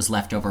material that was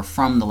left over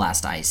from the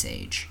last ice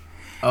age.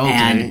 Okay.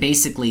 And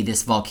basically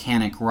this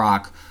volcanic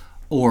rock,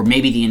 or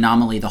maybe the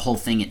anomaly, the whole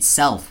thing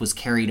itself, was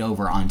carried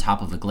over on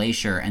top of a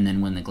glacier, and then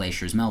when the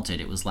glaciers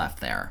melted, it was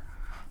left there.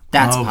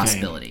 That's a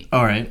possibility.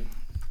 All right.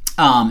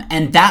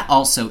 And that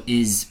also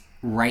is,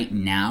 right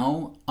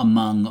now,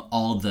 among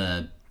all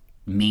the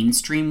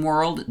mainstream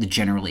world, the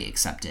generally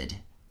accepted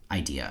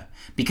idea.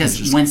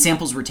 Because when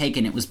samples were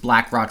taken, it was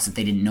black rocks that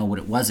they didn't know what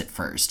it was at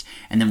first.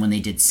 And then when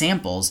they did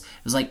samples,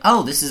 it was like,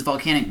 oh, this is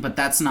volcanic, but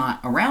that's not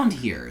around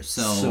here.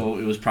 So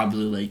it was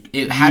probably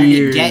how did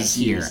it get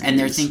here? And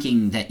they're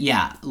thinking that,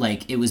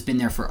 it was been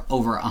there for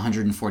over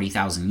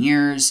 140,000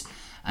 years,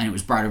 and it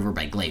was brought over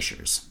by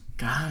glaciers.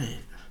 Got it.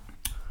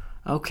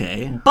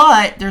 Okay.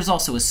 But there's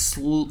also a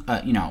slew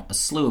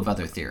of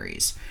other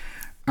theories.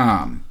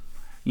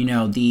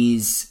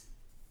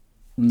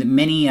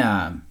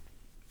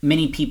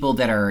 Many people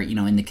that are,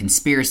 in the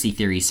conspiracy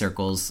theory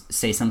circles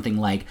say something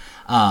like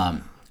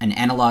an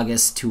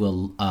analogous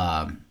to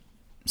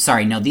these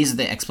are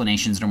the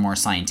explanations that are more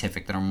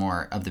scientific, that are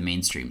more of the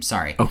mainstream.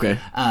 Sorry. Okay.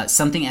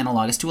 Something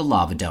analogous to a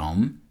lava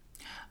dome,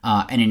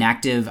 an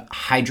inactive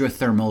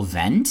hydrothermal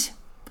vent,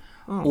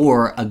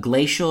 or a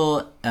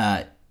glacial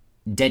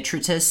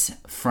detritus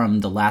from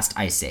the last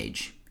ice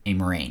age, a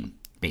moraine,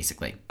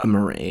 basically. A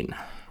moraine.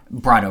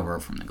 Brought over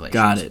from the glaciers.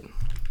 Got it.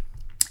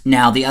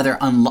 Now, these are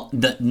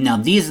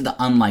the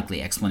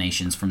unlikely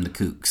explanations from the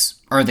kooks,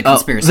 or the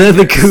conspiracy theories.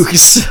 The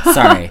kooks.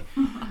 Sorry.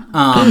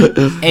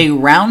 A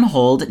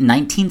round-hulled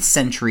 19th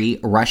century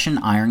Russian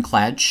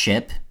ironclad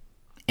ship,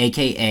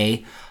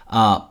 a.k.a.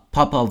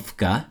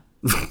 Popovka.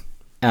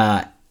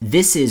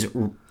 This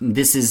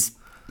is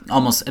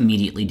almost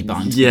immediately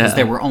debunked, because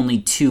there were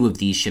only 2 of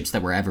these ships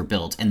that were ever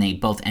built, and they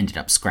both ended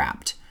up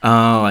scrapped.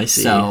 Oh, I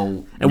see.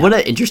 What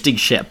an interesting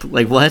ship.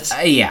 Like, what?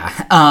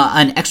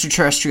 An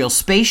extraterrestrial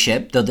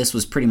spaceship, though this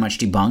was pretty much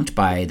debunked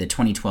by the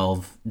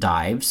 2012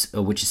 dives,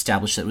 which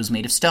established that it was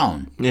made of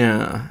stone.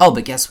 Yeah. Oh,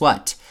 but guess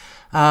what?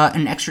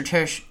 An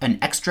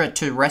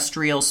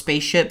extraterrestrial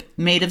spaceship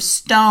made of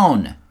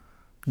stone.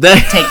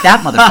 Take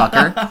that,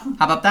 motherfucker.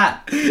 How about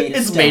that?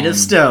 It's made of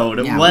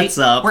stone. Yeah, What's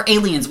up? We're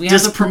aliens. We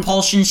have the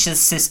propulsion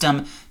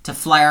system to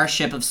fly our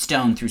ship of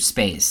stone through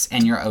space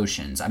and your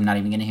oceans. I'm not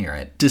even going to hear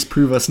it.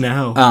 Disprove us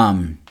now.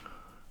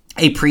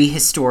 A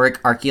prehistoric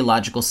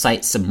archaeological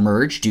site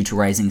submerged due to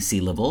rising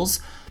sea levels.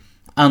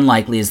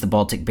 Unlikely, as the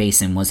Baltic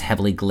Basin was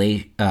heavily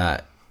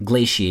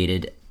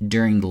glaciated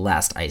during the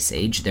last ice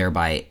age,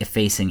 thereby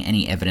effacing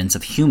any evidence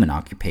of human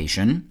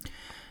occupation.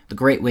 The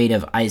great weight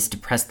of ice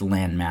depressed the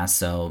landmass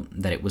so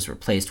that it was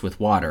replaced with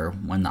water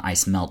when the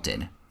ice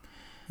melted.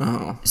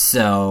 Oh.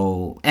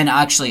 So, and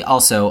actually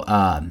also,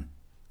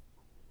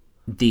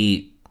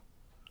 the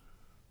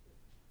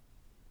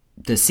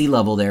sea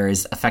level there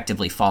is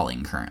effectively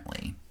falling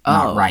currently,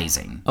 not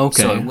rising.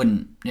 Okay. So it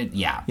wouldn't,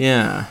 yeah.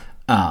 Yeah.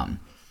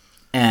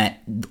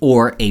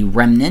 Or a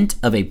remnant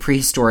of a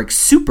prehistoric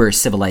super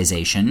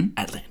civilization.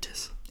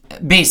 Atlantis.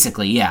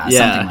 Basically, yeah,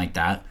 something like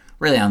that.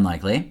 Really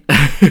unlikely.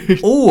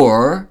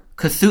 Or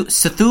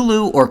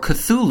Cthulhu or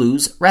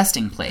Cthulhu's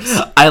resting place.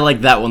 I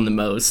like that one the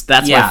most.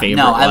 That's my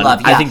favorite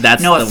one. I think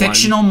that's a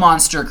fictional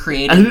monster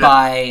created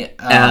by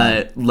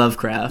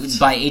Lovecraft.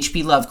 By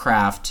H.P.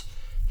 Lovecraft.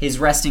 His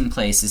resting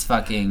place is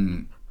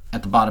fucking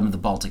at the bottom of the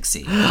Baltic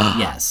Sea.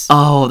 Yes.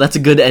 Oh, that's a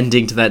good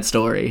ending to that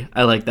story.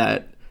 I like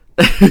that.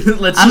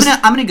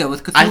 I'm gonna go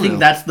with Cthulhu. I think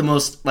that's the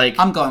most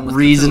I'm going with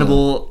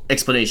reasonable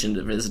explanation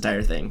for this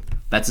entire thing.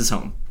 That's his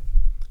home,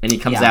 and he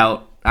comes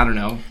out. I don't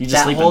know. He's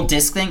just that whole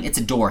disc thing. It's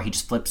a door. He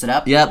just flips it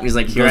up. Yep. He's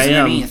like, here I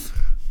am. Underneath.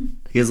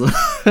 Piss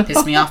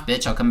me off,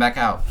 bitch. I'll come back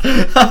out.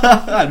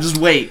 Just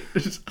wait.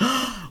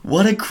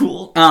 What a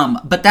cool.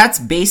 But that's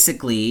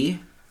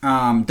basically.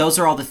 Those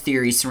are all the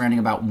theories surrounding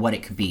about what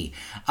it could be.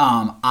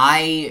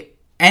 I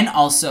And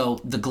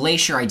also, the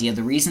glacier idea,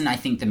 the reason I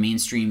think the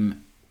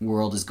mainstream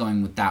world is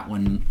going with that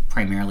one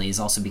primarily is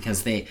also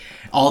because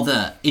all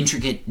the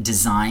intricate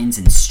designs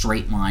and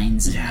straight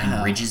lines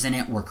and ridges in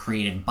it were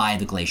created by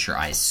the glacier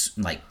ice,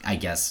 like, I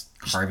guess,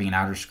 carving it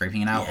out or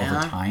scraping it out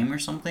over time or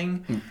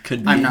something.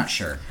 Could be. I'm not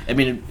sure. I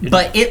mean,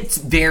 but it's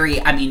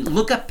very, I mean,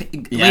 look up,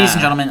 ladies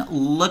and gentlemen,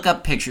 look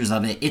up pictures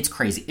of it. It's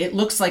crazy. It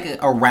looks like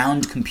a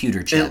round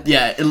computer chip.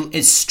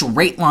 It's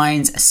straight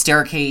lines, a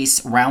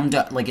staircase, round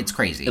up, like it's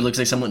crazy. It looks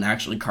like someone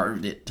actually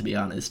carved it, to be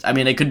honest. I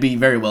mean, it could be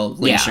very well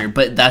glacier,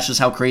 but that's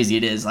just how crazy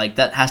it is. Like,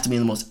 that has to be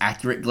the most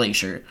accurate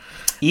glacier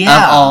of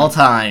all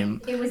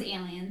time. It was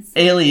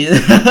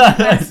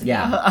aliens.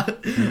 Yeah.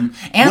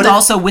 And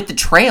also with the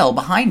trail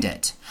behind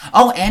it.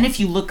 Oh, and if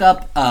you look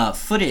up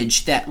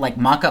footage that, like,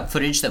 mock-up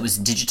footage that was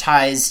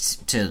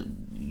digitized to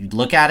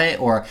look at it,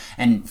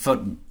 and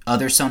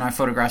other sonar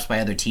photographs by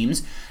other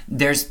teams,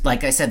 there's,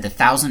 like I said, the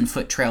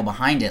 1,000-foot trail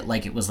behind it,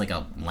 like it was like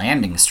a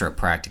landing strip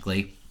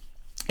practically.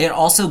 It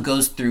also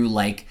goes through,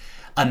 like,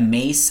 a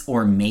mace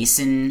or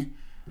mason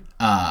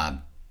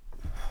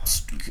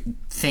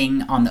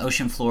thing on the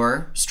ocean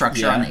floor,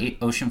 structure on the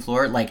ocean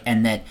floor, like,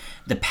 and that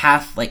the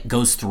path, like,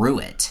 goes through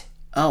it.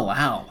 Oh,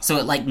 wow. So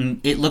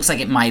it looks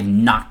like it might have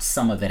knocked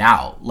some of it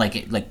out. Like,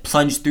 it, like,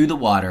 plunged through the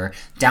water,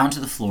 down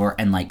to the floor,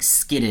 and, like,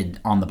 skidded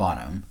on the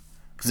bottom.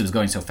 Because it was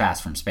going so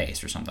fast from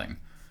space or something.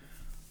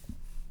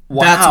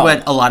 Wow. That's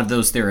what a lot of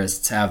those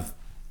theorists have.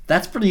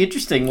 That's pretty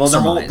interesting. Well, the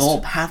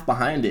whole path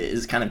behind it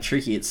is kind of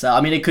tricky itself.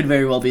 I mean, it could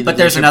very well be. But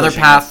there's another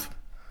path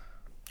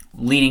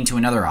leading to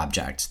another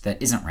object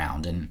that isn't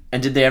round. And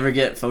did they ever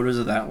get photos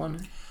of that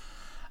one?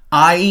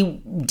 I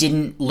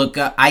didn't look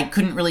up. I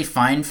couldn't really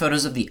find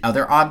photos of the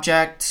other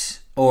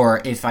object,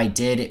 or if I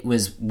did, it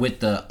was with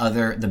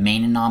the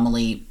main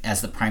anomaly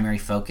as the primary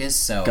focus.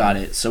 So got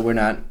it. So we're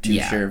not too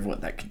sure of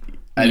what that could be.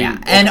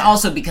 And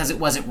also because it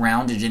wasn't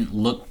round, it didn't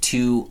look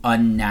too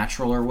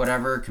unnatural or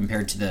whatever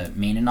compared to the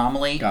main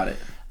anomaly. Got it.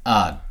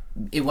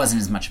 It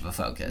wasn't as much of a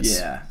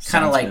focus. Yeah,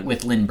 kind of like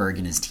with Lindbergh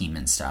and his team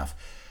and stuff.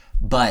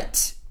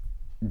 But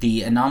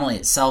the anomaly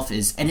itself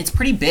is, and it's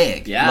pretty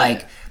big. Yeah,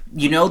 like.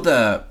 You know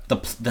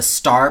the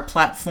star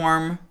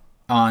platform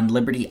on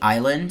Liberty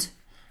Island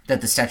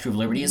that the Statue of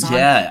Liberty is on?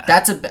 Yeah.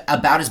 That's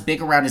about as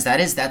big around as that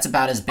is. That's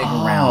about as big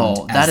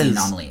around as the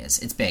anomaly is.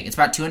 It's big. It's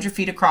about 200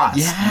 feet across.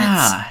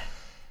 Yeah.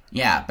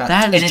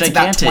 And it's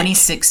about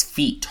 26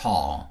 feet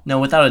tall. No,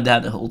 without a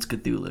doubt, it holds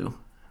Cthulhu.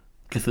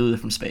 Cthulhu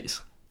from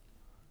space.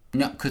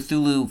 No,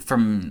 Cthulhu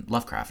from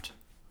Lovecraft.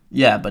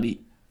 Yeah, but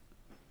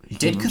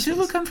Did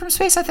Cthulhu come from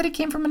space? I thought it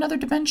came from another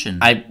dimension.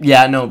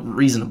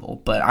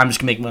 Reasonable, but I'm just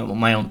gonna make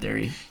my own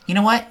theory. You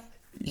know what?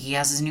 He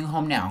has his new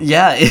home now.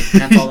 Yeah,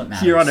 that's all that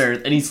matters. Here on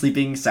Earth, and he's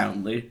sleeping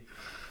soundly.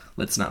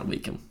 Let's not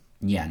wake him.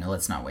 Yeah, no,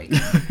 let's not wake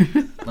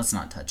him. Let's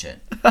not touch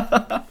it.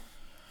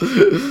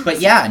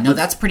 But yeah, no,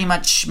 that's pretty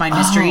much my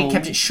mystery.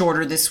 Kept it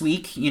shorter this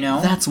week, you know.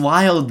 That's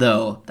wild,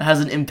 though. That has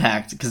an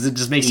impact because it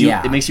just makes you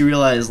it makes you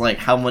realize like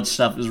how much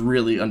stuff is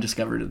really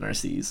undiscovered in our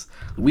seas.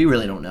 We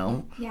really don't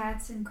know. Yeah,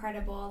 it's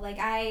incredible. Like,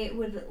 I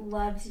would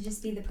love to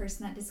just be the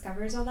person that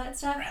discovers all that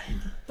stuff,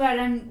 but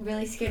I'm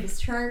really scared of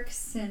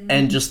sharks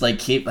and just like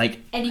keep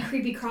like any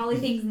creepy crawly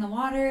things in the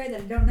water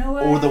that I don't know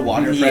about. Or the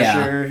water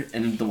pressure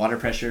and the water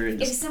pressure. And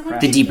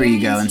the deeper you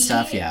go and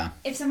stuff. Yeah.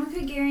 If someone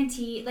could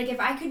guarantee, like,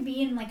 if I could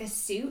be in like a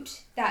suit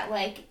that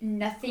like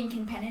nothing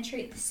can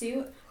penetrate the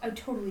suit, I would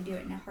totally do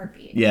it in a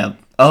heartbeat. Yeah.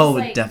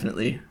 Like,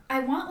 definitely.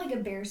 I want like a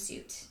bear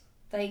suit.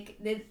 Like,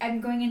 I'm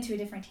going into a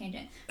different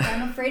tangent. But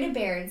I'm afraid of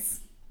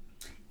bears,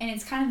 and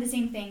it's kind of the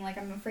same thing. Like,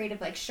 I'm afraid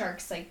of like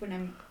sharks. Like when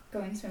I'm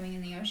going swimming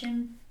in the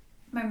ocean,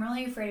 but I'm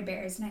really afraid of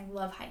bears, and I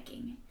love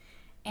hiking.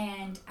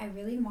 And I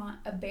really want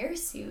a bear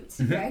suit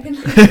where I can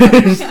a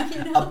bear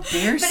suit. But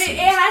it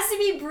has to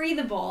be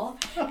breathable.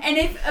 And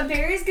if a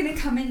bear is going to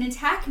come in and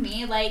attack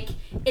me, like,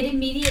 it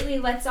immediately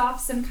lets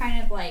off some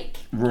kind of, like...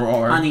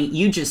 roar. Honey,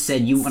 you just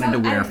said you wanted to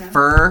wear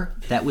fur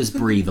that was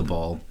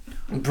breathable.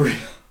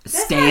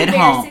 Stay at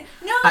home.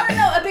 No,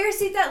 a bear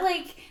suit that,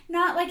 like...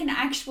 Not like an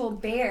actual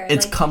bear.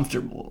 It's like,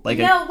 comfortable. Like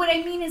what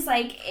I mean is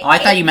like... I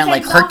thought you meant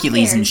like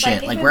Hercules and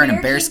shit. Like wearing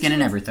a bear skin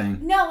and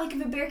everything. No, like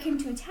if a bear came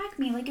to attack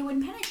me, like it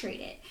wouldn't penetrate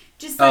it.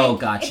 Just like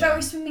gotcha. If I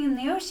were swimming in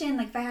the ocean,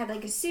 like if I had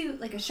like a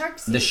suit, like a shark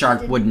suit. The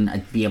shark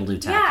wouldn't be able to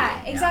attack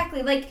you. Yeah,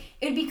 exactly. Like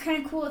it would be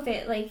kind of cool if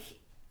it like...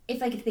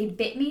 If they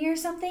bit me or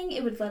something,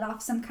 it would let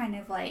off some kind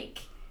of like...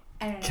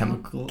 I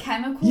don't know.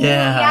 Chemical?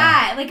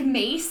 Yeah, like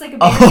mace, like a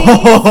bear mace.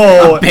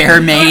 A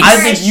bear mace. I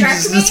think you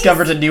just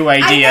discovered a new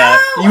idea.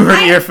 You heard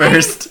it here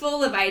first. I'm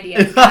full of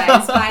ideas,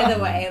 guys, by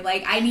the way.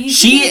 Like, I need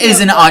She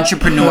is an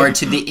entrepreneur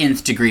to the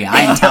nth degree,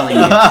 I am telling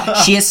you.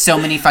 She has so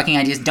many fucking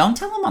ideas. Don't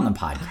tell them on the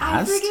podcast.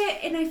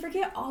 I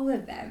forget all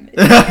of them.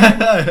 No,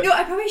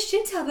 I probably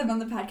should tell them on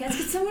the podcast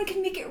because someone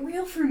can make it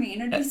real for me,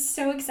 and I'd be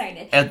so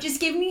excited. Just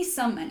give me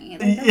some money.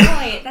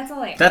 Like, that's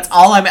all I That's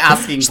all I'm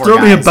asking for, throw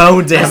guys. me a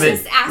bone, damn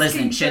it.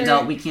 Listen,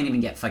 Chantel, we can't even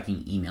get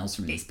fucking emails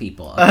from these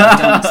people. Okay?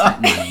 Don't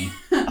expect money.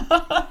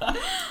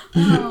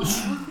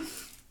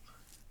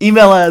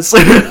 email us.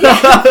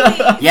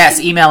 Yes,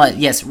 email it.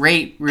 Yes,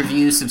 rate,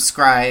 review,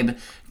 subscribe.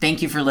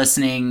 Thank you for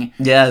listening.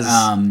 Yes.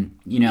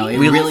 You know, it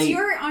Email really... us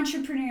your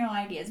entrepreneurial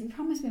ideas. We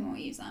promise we won't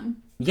use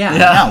them. Yeah,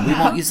 no, we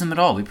won't use them at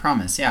all. We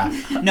promise, yeah.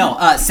 No,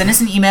 send us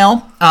an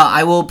email.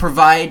 I will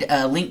provide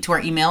a link to our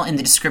email in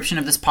the description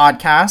of this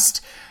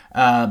podcast.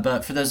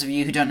 But for those of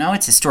you who don't know,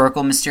 it's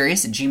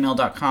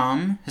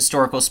historicalmysterious@gmail.com.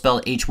 Historical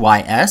spelled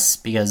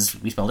Hys, because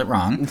we spelled it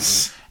wrong.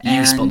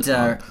 And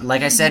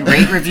like I said,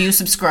 rate, review,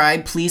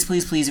 subscribe. Please,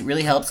 please, please. It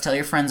really helps. Tell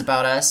your friends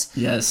about us.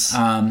 Yes.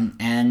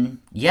 And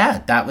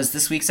yeah, that was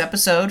this week's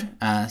episode.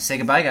 Say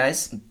goodbye,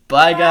 guys.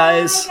 Bye,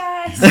 guys.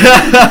 Bye,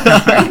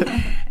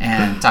 guys.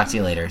 And talk to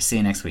you later. See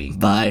you next week.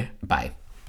 Bye. Bye.